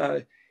 yeah,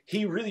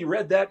 he really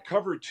read that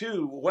cover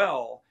two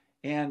well,"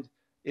 and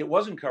it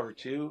wasn't cover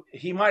two.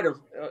 He might have,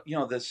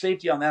 the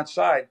safety on that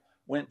side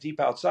went deep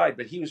outside,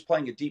 but he was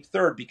playing a deep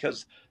third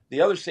because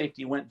the other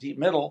safety went deep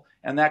middle,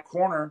 and that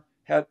corner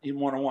had him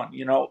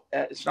 1-on-1.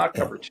 It's not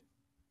cover two.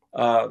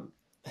 They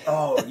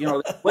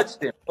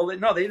blitzed him. Well,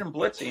 no, they didn't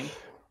blitz him.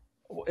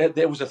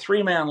 There was a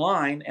 3-man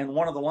line, and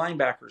one of the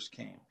linebackers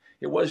came.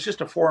 It was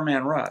just a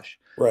 4-man rush.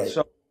 Right.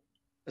 So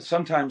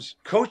sometimes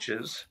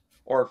coaches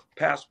or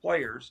past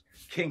players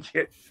can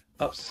get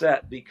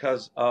upset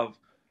because of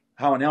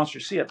how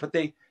announcers see it. But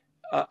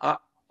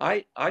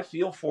I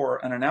feel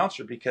for an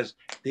announcer because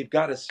they've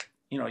got to,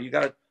 you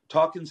got to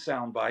talk in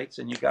sound bites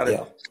and you got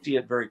to see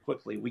it very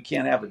quickly. We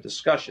can't have a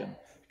discussion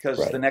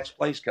because the next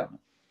play's coming.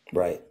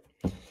 Right.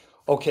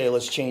 Okay,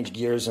 let's change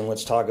gears and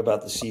let's talk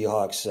about the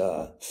Seahawks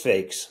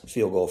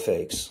field goal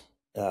fakes.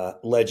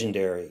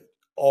 Legendary,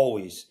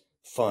 always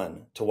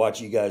fun to watch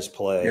you guys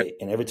play. Yep.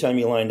 And every time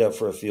you lined up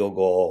for a field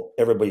goal,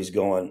 everybody's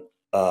going,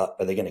 are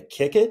they going to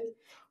kick it?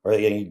 Or are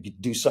they going to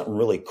do something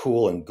really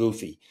cool and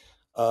goofy?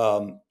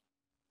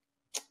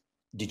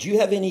 Did you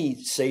have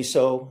any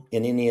say-so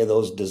in any of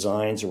those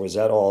designs, or was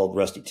that all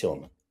Rusty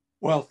Tillman?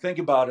 Well, think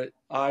about it.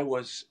 I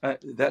was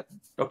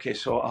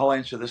so I'll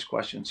answer this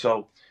question.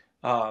 So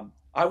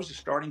I was a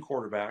starting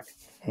quarterback,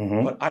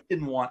 but I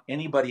didn't want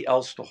anybody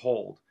else to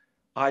hold.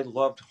 I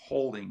loved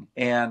holding.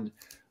 And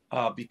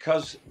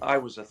because I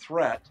was a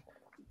threat,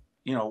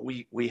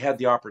 we had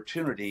the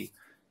opportunity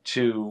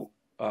to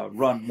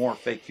run more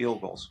fake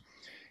field goals.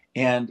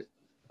 And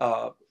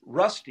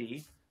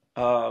Rusty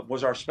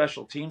was our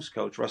special teams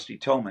coach, Rusty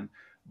Tillman.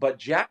 But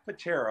Jack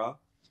Patera,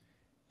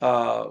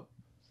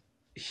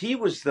 he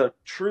was the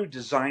true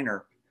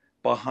designer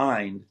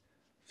behind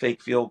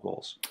fake field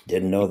goals.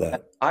 Didn't know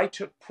that. I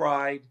took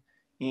pride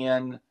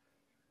in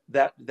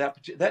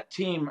that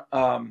team.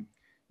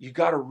 You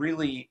got to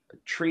really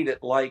treat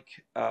it like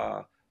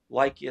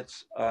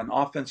it's an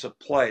offensive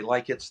play,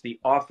 like it's the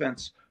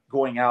offense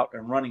going out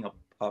and running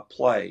a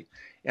play.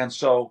 And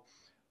so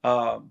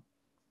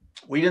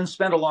we couldn't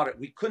spend a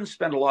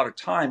lot of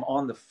time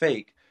on the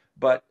fake,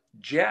 but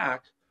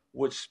Jack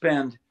would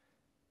spend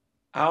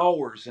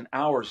hours and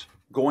hours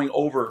going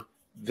over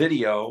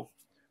video,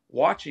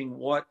 watching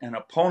what an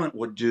opponent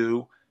would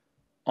do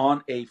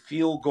on a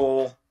field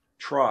goal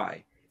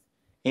try.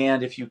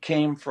 And if you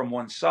came from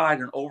one side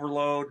and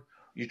overload,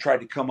 you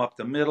tried to come up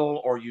the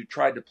middle, or you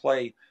tried to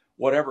play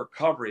whatever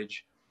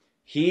coverage,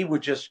 he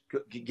would just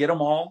get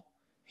them all.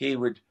 He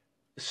would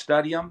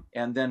study them,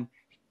 and then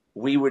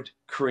we would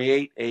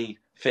create a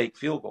fake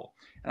field goal.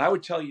 And I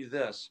would tell you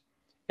this,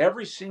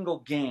 every single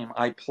game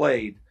I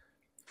played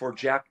for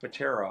Jack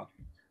Patera,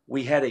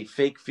 we had a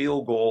fake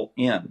field goal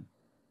in.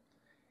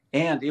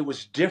 And it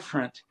was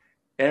different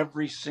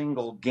every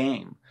single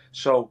game.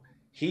 So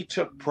he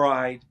took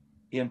pride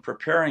in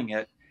preparing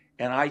it,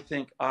 and I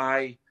think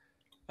I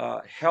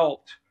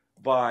helped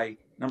by,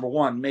 number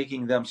one,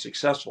 making them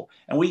successful.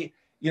 And we,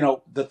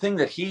 the thing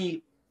that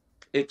he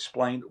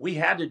explained, we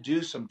had to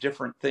do some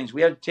different things.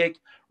 We had to take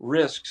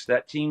risks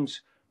that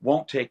teams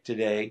won't take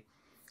today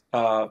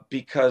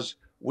because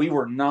we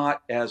were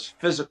not as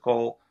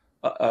physical.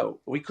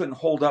 We couldn't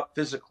hold up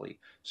physically.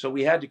 So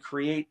we had to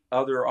create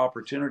other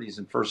opportunities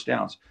and first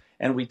downs.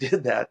 And we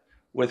did that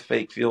with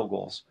fake field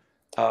goals.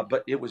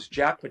 But it was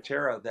Jack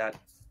Patera that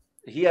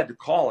he had to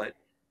call it,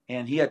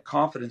 and he had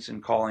confidence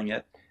in calling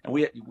it.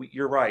 And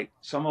you're right.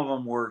 Some of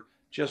them were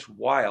just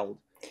wild.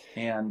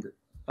 And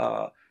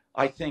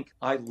I think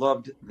I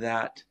loved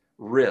that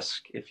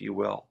risk, if you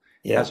will,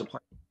 as a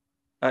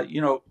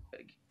player.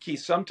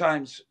 Keith,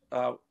 sometimes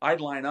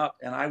I'd line up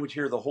and I would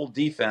hear the whole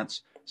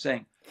defense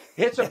saying,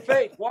 "It's a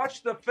fake,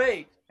 watch the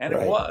fake." And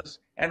it was.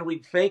 And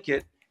we'd fake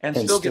it and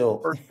still get the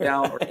first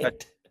down.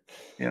 Right.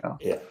 Or,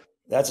 Yeah,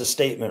 that's a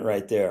statement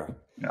right there.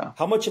 Yeah.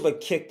 How much of a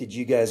kick did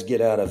you guys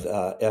get out of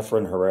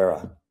Efren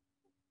Herrera?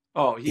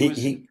 Oh,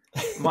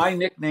 my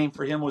nickname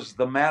for him was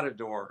the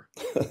Matador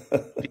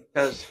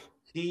because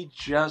he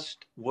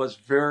just was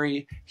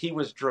he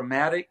was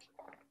dramatic,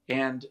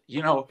 and,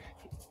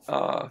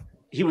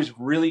 he was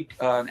really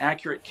an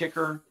accurate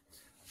kicker.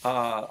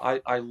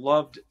 I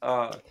loved,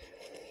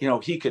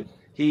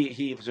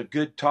 he was a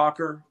good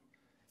talker,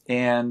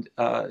 and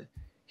I'm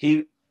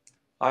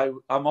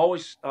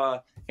always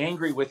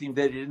angry with him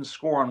that he didn't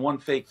score on one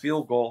fake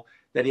field goal,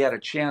 that he had a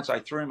chance. I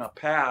threw him a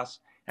pass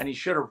and he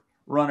should have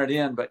run it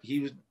in, but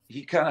he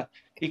kind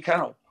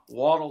of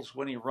waddles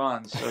when he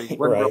runs. So he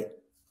wasn't right.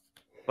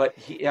 But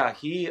he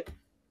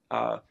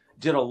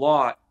did a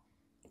lot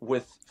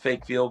with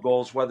fake field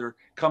goals, whether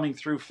coming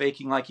through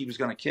faking like he was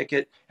going to kick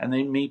it, and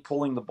then me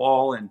pulling the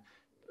ball and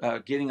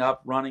getting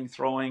up, running,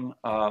 throwing,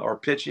 or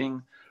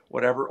pitching,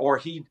 whatever, or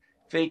he'd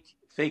fake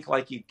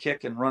like he'd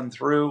kick and run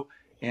through.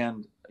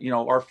 And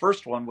our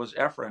first one was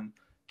Efren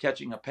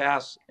catching a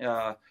pass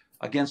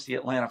against the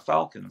Atlanta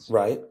Falcons.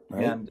 Right.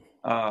 And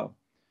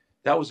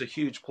that was a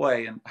huge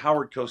play. And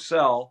Howard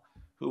Cosell,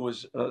 who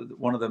was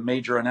one of the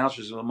major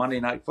announcers of the Monday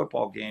Night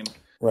Football game,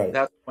 right,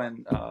 that's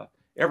when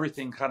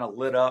everything kind of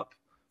lit up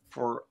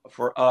for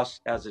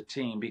us as a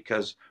team,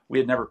 because we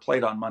had never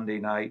played on Monday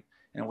night,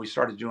 and we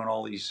started doing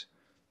all these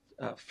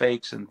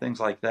fakes and things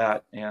like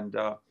that. And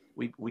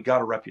we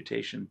got a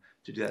reputation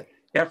to do that.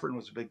 Efren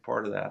was a big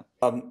part of that.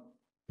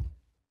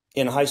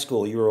 In high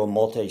school, you were a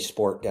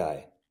multi-sport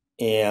guy,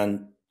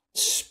 and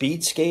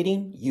speed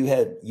skating.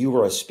 You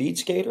were a speed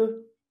skater.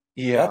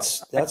 Yeah,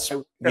 that's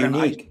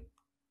unique.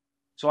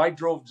 So I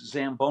drove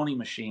Zamboni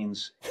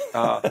machines,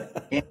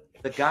 and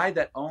the guy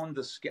that owned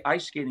the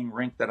ice skating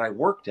rink that I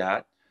worked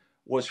at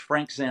was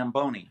Frank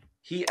Zamboni.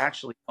 He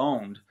actually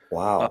owned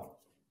an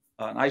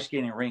ice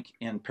skating rink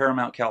in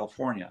Paramount,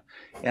 California,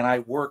 and I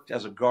worked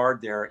as a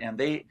guard there. And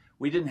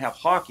we didn't have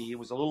hockey; it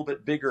was a little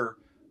bit bigger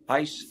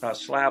ice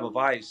slab of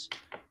ice,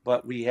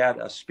 but we had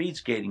a speed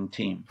skating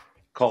team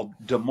called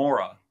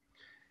Demora,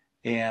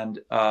 and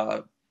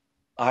I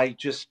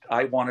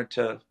wanted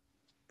to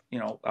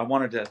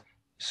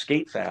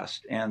skate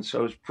fast, and so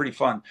it was pretty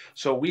fun.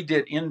 So we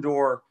did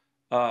indoor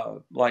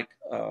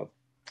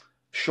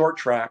short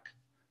track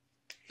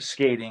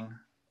skating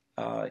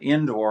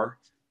indoor,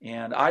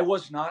 and I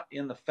was not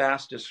in the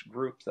fastest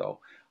group though.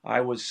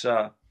 I was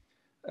there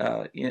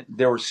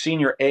were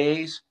senior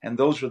A's, and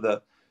those were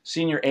the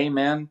senior A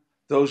men.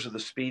 Those are the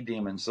speed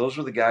demons. Those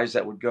are the guys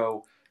that would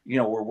go,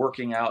 were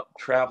working out,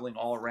 traveling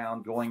all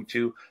around, going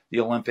to the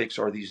Olympics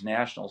or these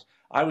nationals.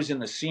 I was in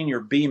the senior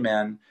B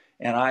men,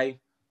 and I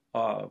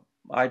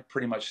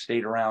pretty much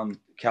stayed around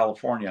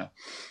California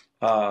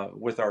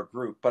with our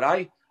group. But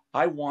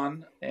I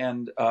won,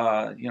 and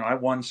I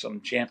won some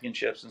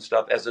championships and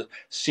stuff as a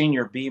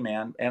senior B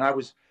man. And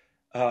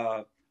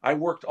I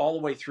worked all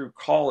the way through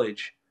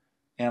college,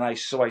 and I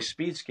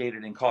speed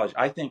skated in college.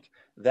 I think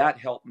that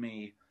helped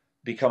me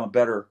become a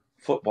better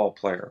football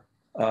player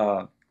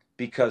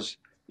because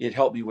it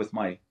helped me with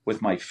my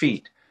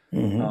feet.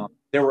 Mm-hmm.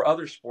 There were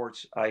other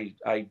sports I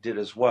did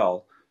as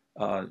well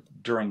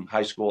during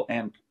high school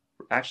and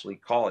actually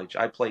college.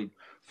 I played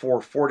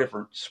four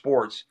different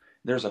sports.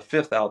 There's a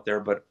fifth out there,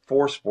 but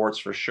 4 sports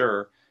for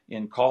sure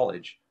in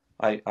college.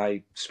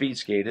 I speed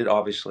skated,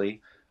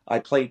 obviously. I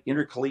played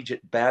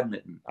intercollegiate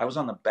badminton. I was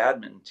on the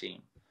badminton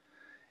team,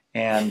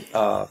 and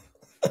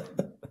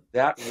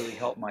that really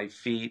helped my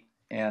feet.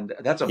 And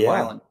that's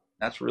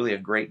that's really a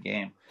great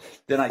game.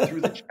 Then I threw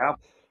the javelin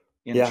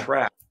in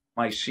track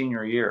my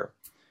senior year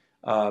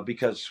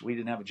because we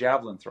didn't have a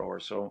javelin thrower.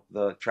 So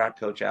the track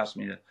coach asked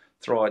me to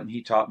throw it, and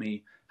he taught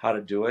me how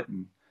to do it,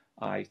 and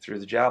I threw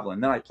the javelin.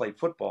 Then I played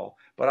football,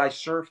 but I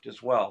surfed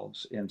as well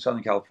in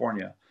Southern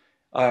California,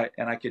 and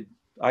I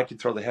could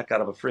throw the heck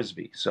out of a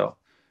frisbee. So,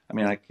 I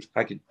mean,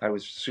 I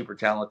was super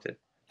talented.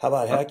 How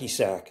about hacky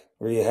sack?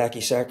 Were you a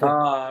hacky sacker?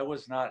 I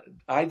was not.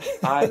 That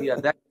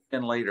came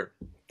in later.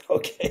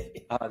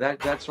 Okay.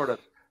 That sort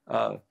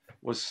of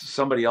was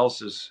somebody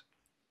else's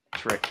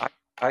trick.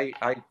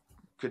 I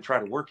could try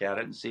to work at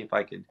it and see if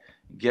I could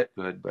get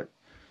good, but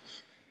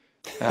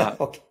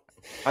Okay.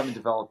 I haven't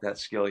developed that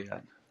skill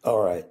yet.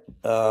 All right.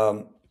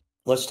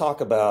 Let's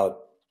talk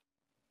about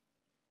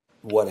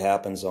what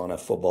happens on a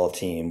football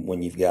team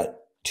when you've got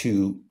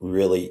two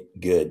really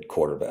good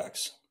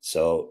quarterbacks.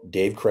 So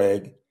Dave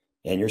Craig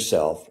and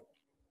yourself,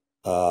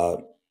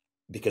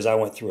 because I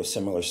went through a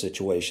similar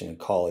situation in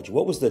college.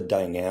 What was the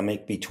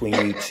dynamic between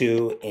you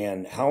two,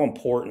 and how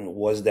important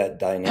was that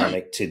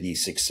dynamic to the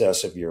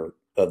success of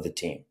the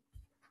team?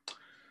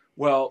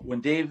 Well,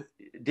 when Dave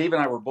and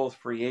I were both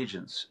free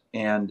agents,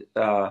 and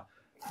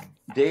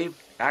Dave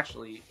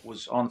actually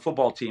was on the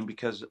football team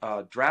because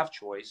draft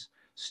choice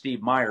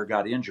Steve Meyer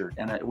got injured,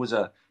 and it was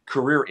a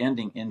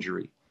career-ending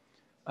injury.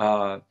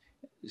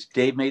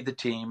 Dave made the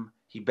team.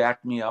 He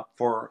backed me up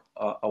for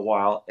a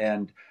while,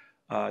 and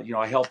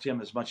I helped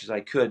him as much as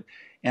I could.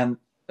 And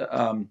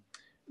I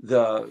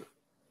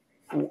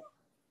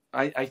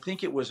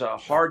think it was a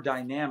hard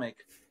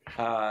dynamic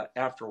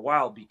after a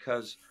while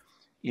because,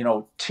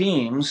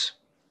 teams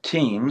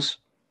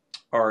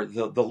or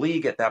the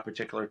league at that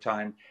particular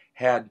time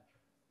had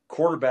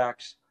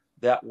quarterbacks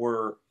that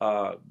were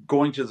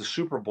going to the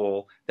Super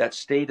Bowl that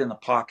stayed in the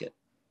pocket.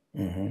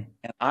 Mm-hmm.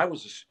 And I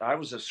was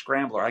a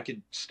scrambler. I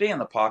could stay in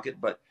the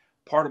pocket, but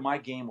part of my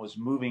game was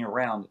moving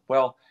around.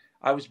 Well,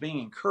 I was being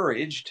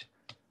encouraged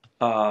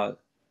to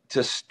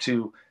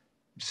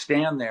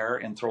stand there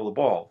and throw the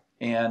ball,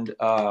 and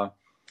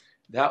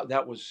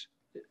that was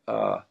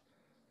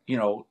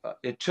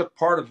it took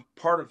part of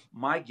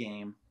my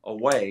game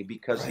away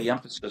because Right. the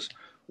emphasis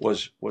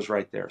was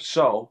right there.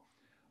 So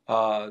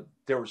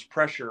there was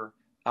pressure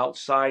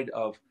outside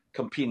of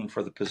competing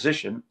for the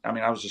position. I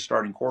mean, I was a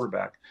starting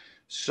quarterback.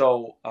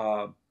 So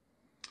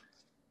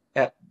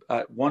at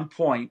one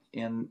point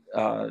in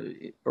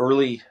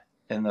early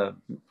in the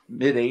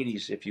mid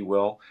 80s, if you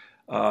will,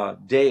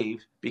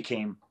 Dave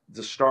became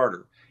the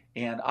starter.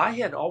 And I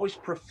had always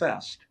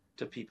professed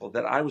to people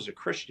that I was a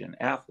Christian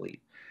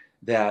athlete,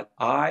 that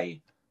I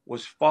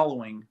was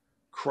following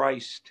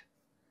Christ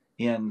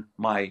in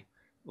my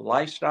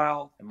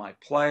lifestyle and my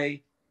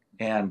play.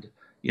 And,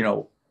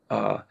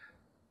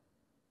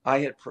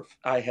 I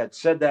had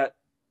said that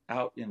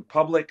out in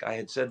public. I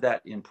had said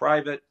that in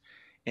private.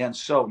 And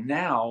so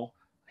now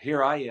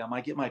here I am,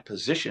 I get my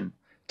position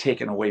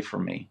taken away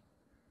from me.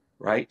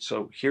 Right.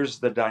 So here's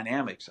the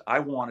dynamics. I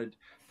wanted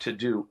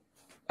to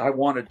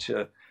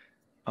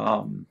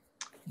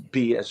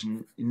be as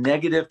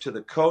negative to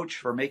the coach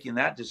for making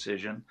that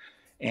decision.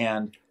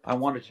 And I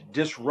wanted to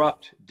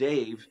disrupt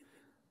Dave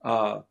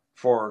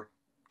for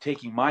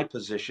taking my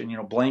position,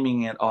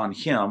 blaming it on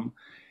him.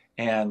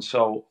 And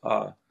so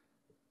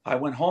I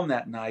went home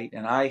that night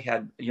and I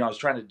had, I was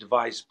trying to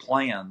devise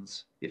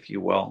plans, if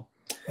you will,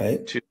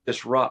 Right. to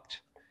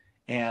disrupt.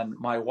 And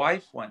my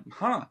wife went,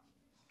 huh?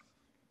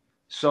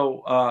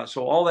 So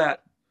all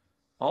that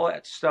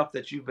stuff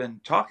that you've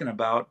been talking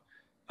about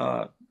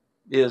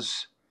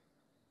is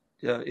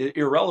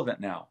irrelevant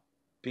now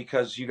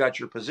because you got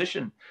your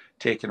position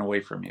taken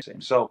away from you.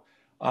 So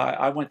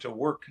I went to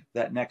work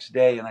that next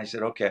day and I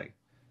said, okay,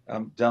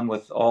 I'm done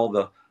with all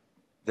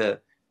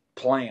the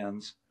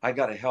plans. I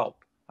got to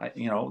help.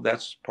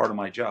 That's part of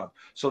my job.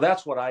 So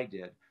that's what I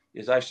did.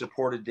 Is I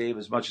supported Dave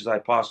as much as I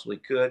possibly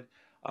could.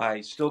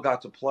 I still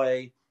got to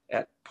play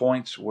at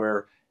points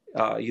where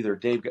either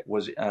Dave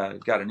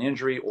got an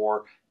injury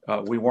or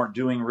we weren't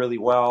doing really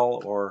well,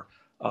 or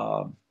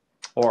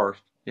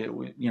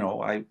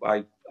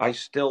I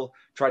still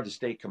tried to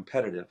stay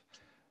competitive,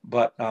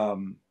 but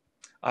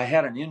I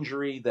had an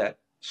injury that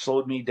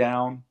slowed me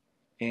down,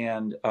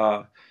 and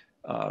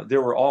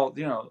there were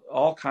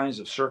all kinds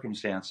of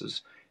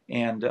circumstances,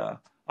 and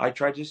I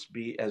tried to just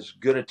be as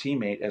good a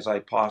teammate as I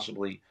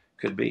possibly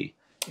could be,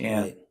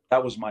 and Right.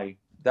 that was my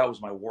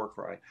war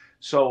cry.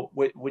 So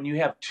when you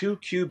have two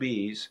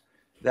QBs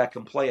that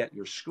can play at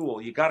your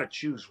school, you got to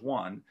choose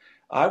one.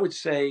 I would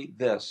say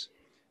this,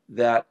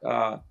 that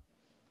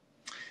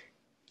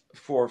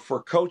for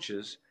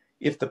coaches,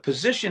 if the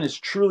position is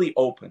truly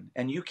open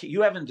and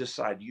you haven't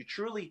decided, you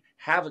truly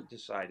haven't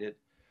decided,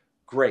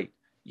 great.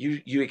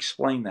 You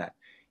explain that.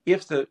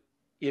 If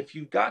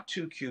you've got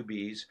two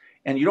QBs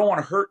and you don't want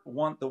to hurt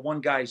the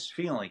one guy's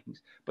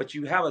feelings, but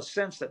you have a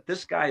sense that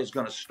this guy is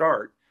going to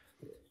start,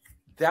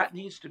 that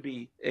needs to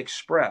be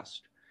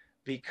expressed,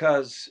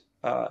 because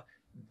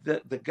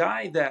the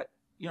guy that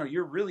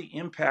you're really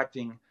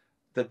impacting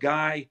the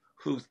guy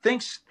who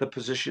thinks the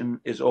position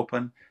is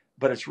open,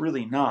 but it's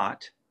really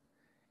not,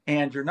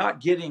 and you're not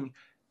getting,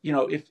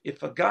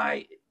 if a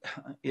guy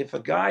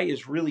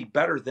is really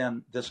better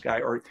than this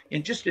guy, or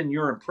in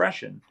your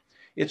impression,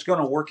 it's going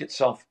to work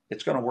itself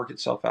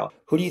out.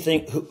 Who do you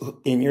think,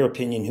 in your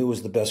opinion, who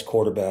was the best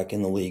quarterback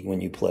in the league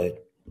when you played?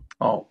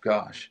 Oh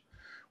gosh.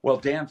 Well,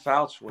 Dan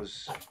Fouts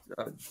was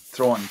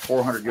throwing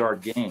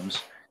 400-yard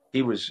games.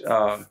 He was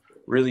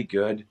really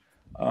good.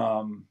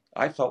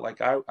 I felt like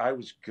I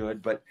was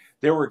good, but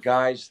there were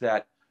guys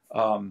that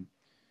were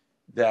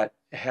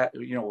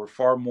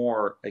far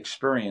more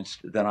experienced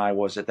than I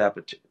was at that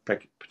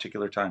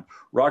particular time.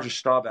 Roger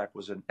Staubach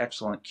was an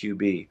excellent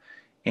QB,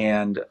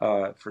 And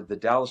for the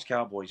Dallas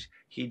Cowboys,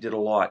 he did a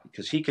lot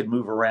because he could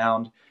move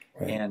around,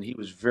 and he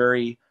was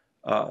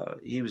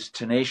he was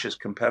tenacious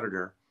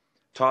competitor.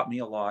 Taught me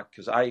a lot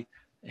because I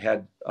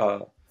had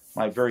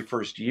my very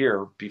first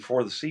year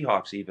before the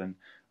Seahawks even,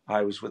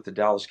 I was with the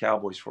Dallas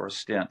Cowboys for a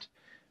stint.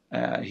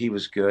 He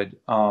was good.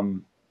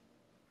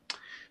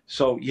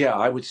 So, yeah,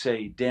 I would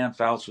say Dan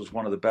Fouts was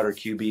one of the better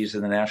QBs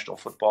in the National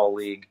Football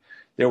League.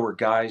 There were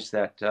guys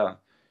that,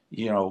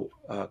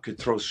 could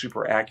throw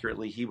super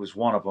accurately. He was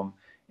one of them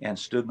and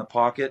stood in the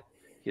pocket.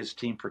 His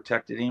team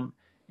protected him,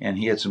 and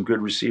he had some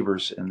good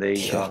receivers, and they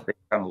kind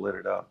of lit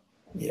it up.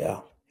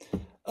 Yeah.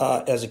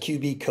 As a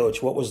QB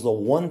coach, what was the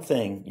one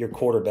thing your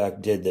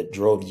quarterback did that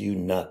drove you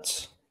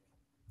nuts?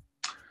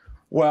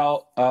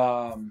 Well,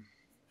 the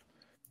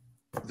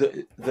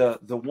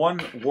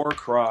one war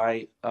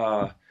cry,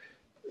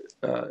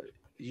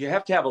 you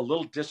have to have a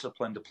little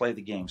discipline to play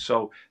the game.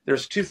 So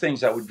there's two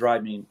things that would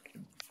probably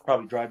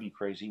drive me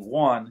crazy.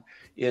 One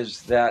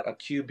is that a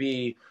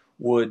QB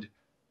would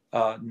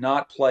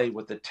not play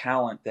with the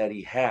talent that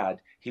he had.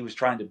 He was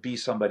trying to be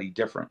somebody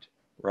different,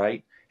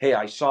 right? Hey,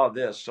 I saw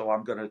this, so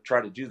I'm going to try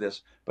to do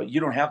this, but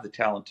you don't have the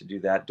talent to do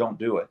that. Don't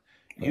do it.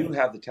 Right. You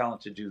have the talent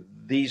to do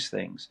these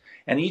things.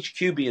 And each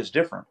QB is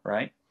different,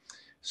 right?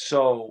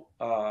 So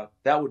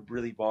that would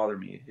really bother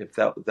me if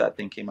that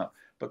thing came up.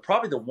 But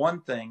probably the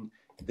one thing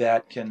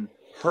that can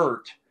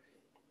hurt,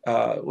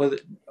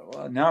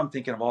 now I'm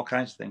thinking of all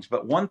kinds of things,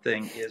 but one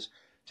thing is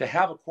to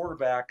have a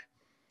quarterback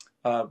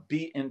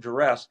be in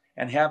duress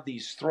and have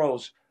these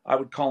throws, I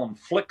would call them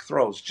flick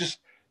throws, just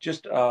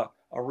a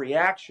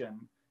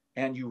reaction,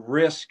 and you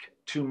risk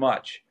too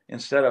much.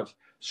 Instead of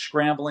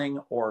scrambling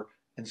or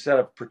instead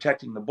of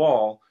protecting the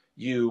ball,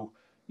 you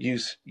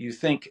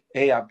think,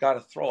 hey, I've got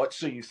to throw it,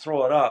 so you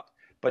throw it up,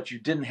 but you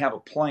didn't have a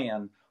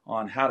plan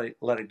on how to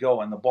let it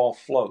go, and the ball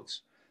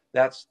floats.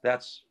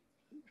 That's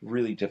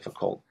really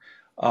difficult.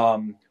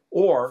 And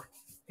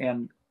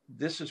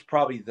this is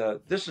probably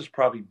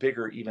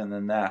bigger even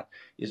than that,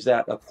 is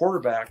that a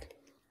quarterback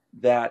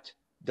that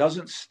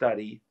doesn't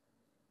study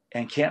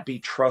and can't be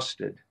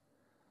trusted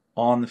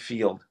on the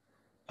field,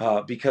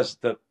 because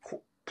the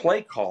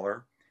play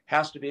caller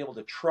has to be able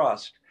to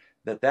trust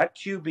that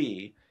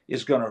QB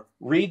is going to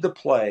read the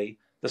play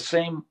the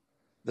same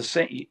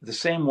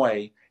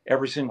way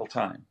every single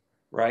time,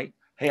 right?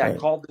 Hey, I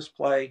called this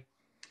play,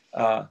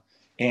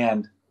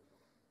 and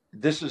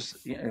this is,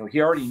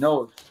 he already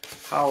knows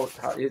how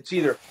it's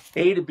either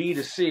A to B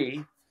to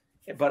C,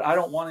 but I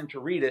don't want him to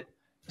read it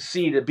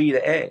C to B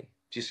to A.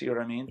 Do you see what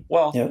I mean?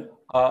 Well,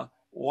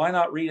 why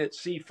not read it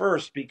C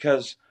first?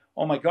 Because,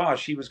 oh my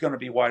gosh, he was going to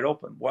be wide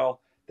open.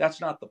 Well, that's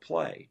not the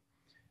play,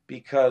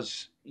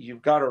 because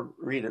you've got to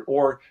read it.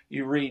 Or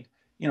you read,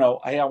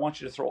 hey, I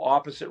want you to throw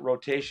opposite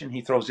rotation.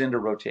 He throws into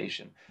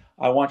rotation.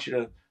 I want you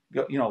to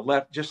go,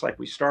 left, just like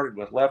we started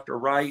with, left or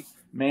right,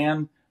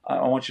 man.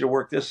 I want you to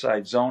work this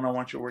side, zone. I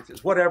want you to work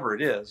this, whatever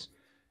it is,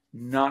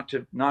 not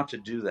to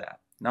do that,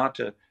 not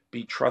to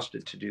be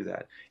trusted to do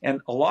that.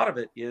 And a lot of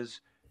it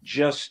is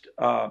just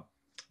the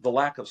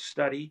lack of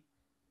study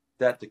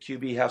that the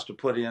QB has to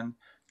put in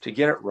to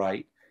get it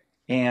right,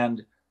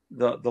 and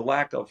the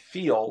lack of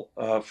feel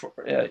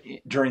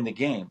during the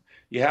game.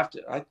 You have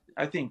to.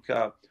 I think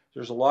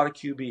there's a lot of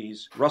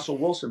QBs, Russell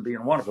Wilson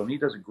being one of them. He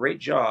does a great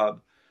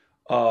job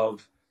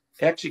of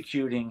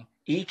executing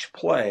each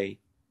play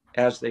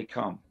as they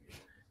come.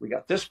 We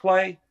got this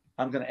play,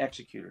 I'm going to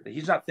execute it.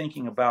 He's not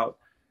thinking about,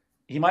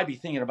 he might be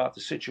thinking about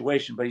the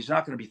situation, but he's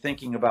not going to be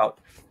thinking about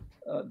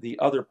the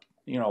other,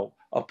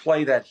 a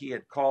play that he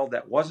had called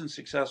that wasn't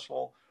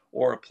successful,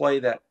 or a play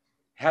that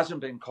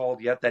hasn't been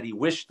called yet that he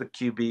wished the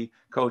QB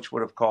coach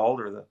would have called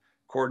or the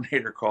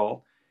coordinator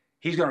called.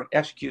 He's going to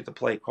execute the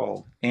play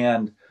called.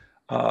 And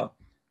I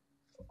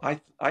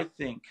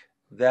think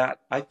Matt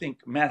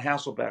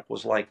Hasselbeck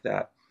was like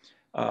that.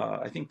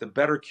 I think the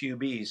better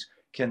QBs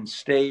can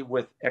stay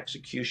with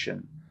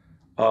execution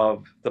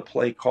of the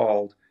play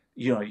called.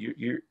 You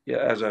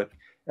as a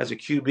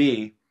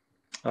QB,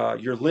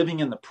 you're living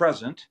in the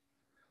present.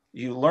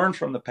 You learn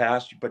from the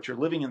past, but you're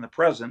living in the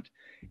present.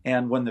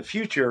 And when the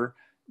future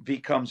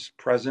becomes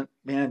present,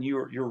 man,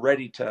 you're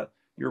ready to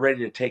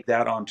take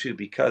that on too,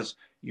 because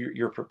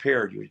you're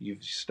prepared.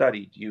 You've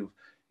studied.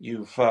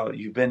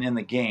 You've been in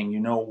the game. You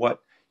know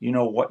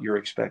what you're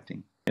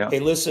expecting. Yeah.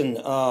 Hey,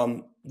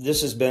 listen,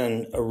 this has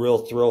been a real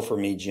thrill for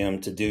me,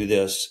 Jim, to do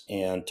this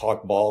and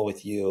talk ball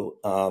with you.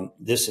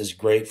 This is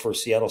great for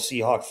Seattle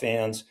Seahawks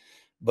fans,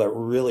 but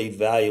really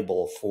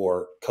valuable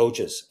for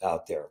coaches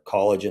out there,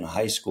 college and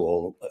high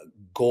school.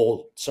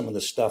 Gold, some of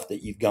the stuff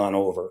that you've gone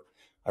over.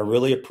 I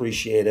really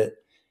appreciate it.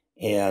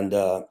 And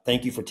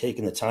thank you for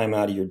taking the time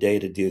out of your day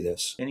to do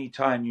this.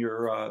 Anytime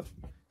your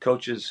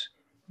coaches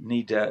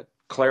need to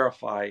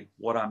clarify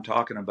what I'm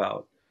talking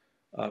about,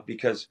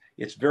 because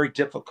it's very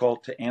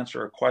difficult to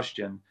answer a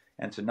question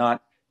and to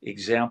not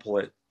example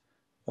it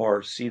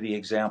or see the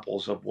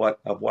examples of what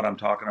I'm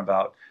talking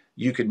about.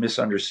 You could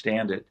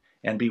misunderstand it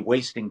and be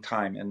wasting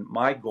time. And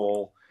my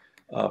goal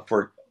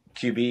for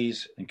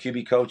QBs and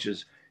QB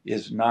coaches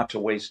is not to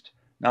waste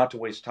not to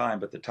waste time,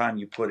 but the time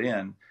you put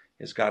in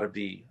has got to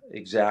be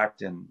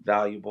exact and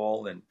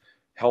valuable and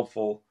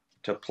helpful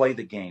to play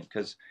the game,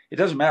 because it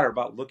doesn't matter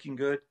about looking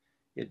good.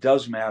 It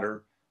does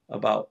matter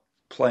about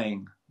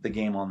playing the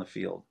game on the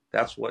field.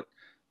 That's what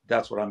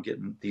I'm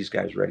getting these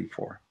guys ready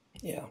for.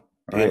 Yeah.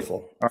 Beautiful.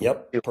 All right.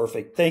 Yep.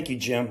 Perfect. Thank you,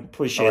 Jim.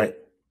 Appreciate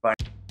it.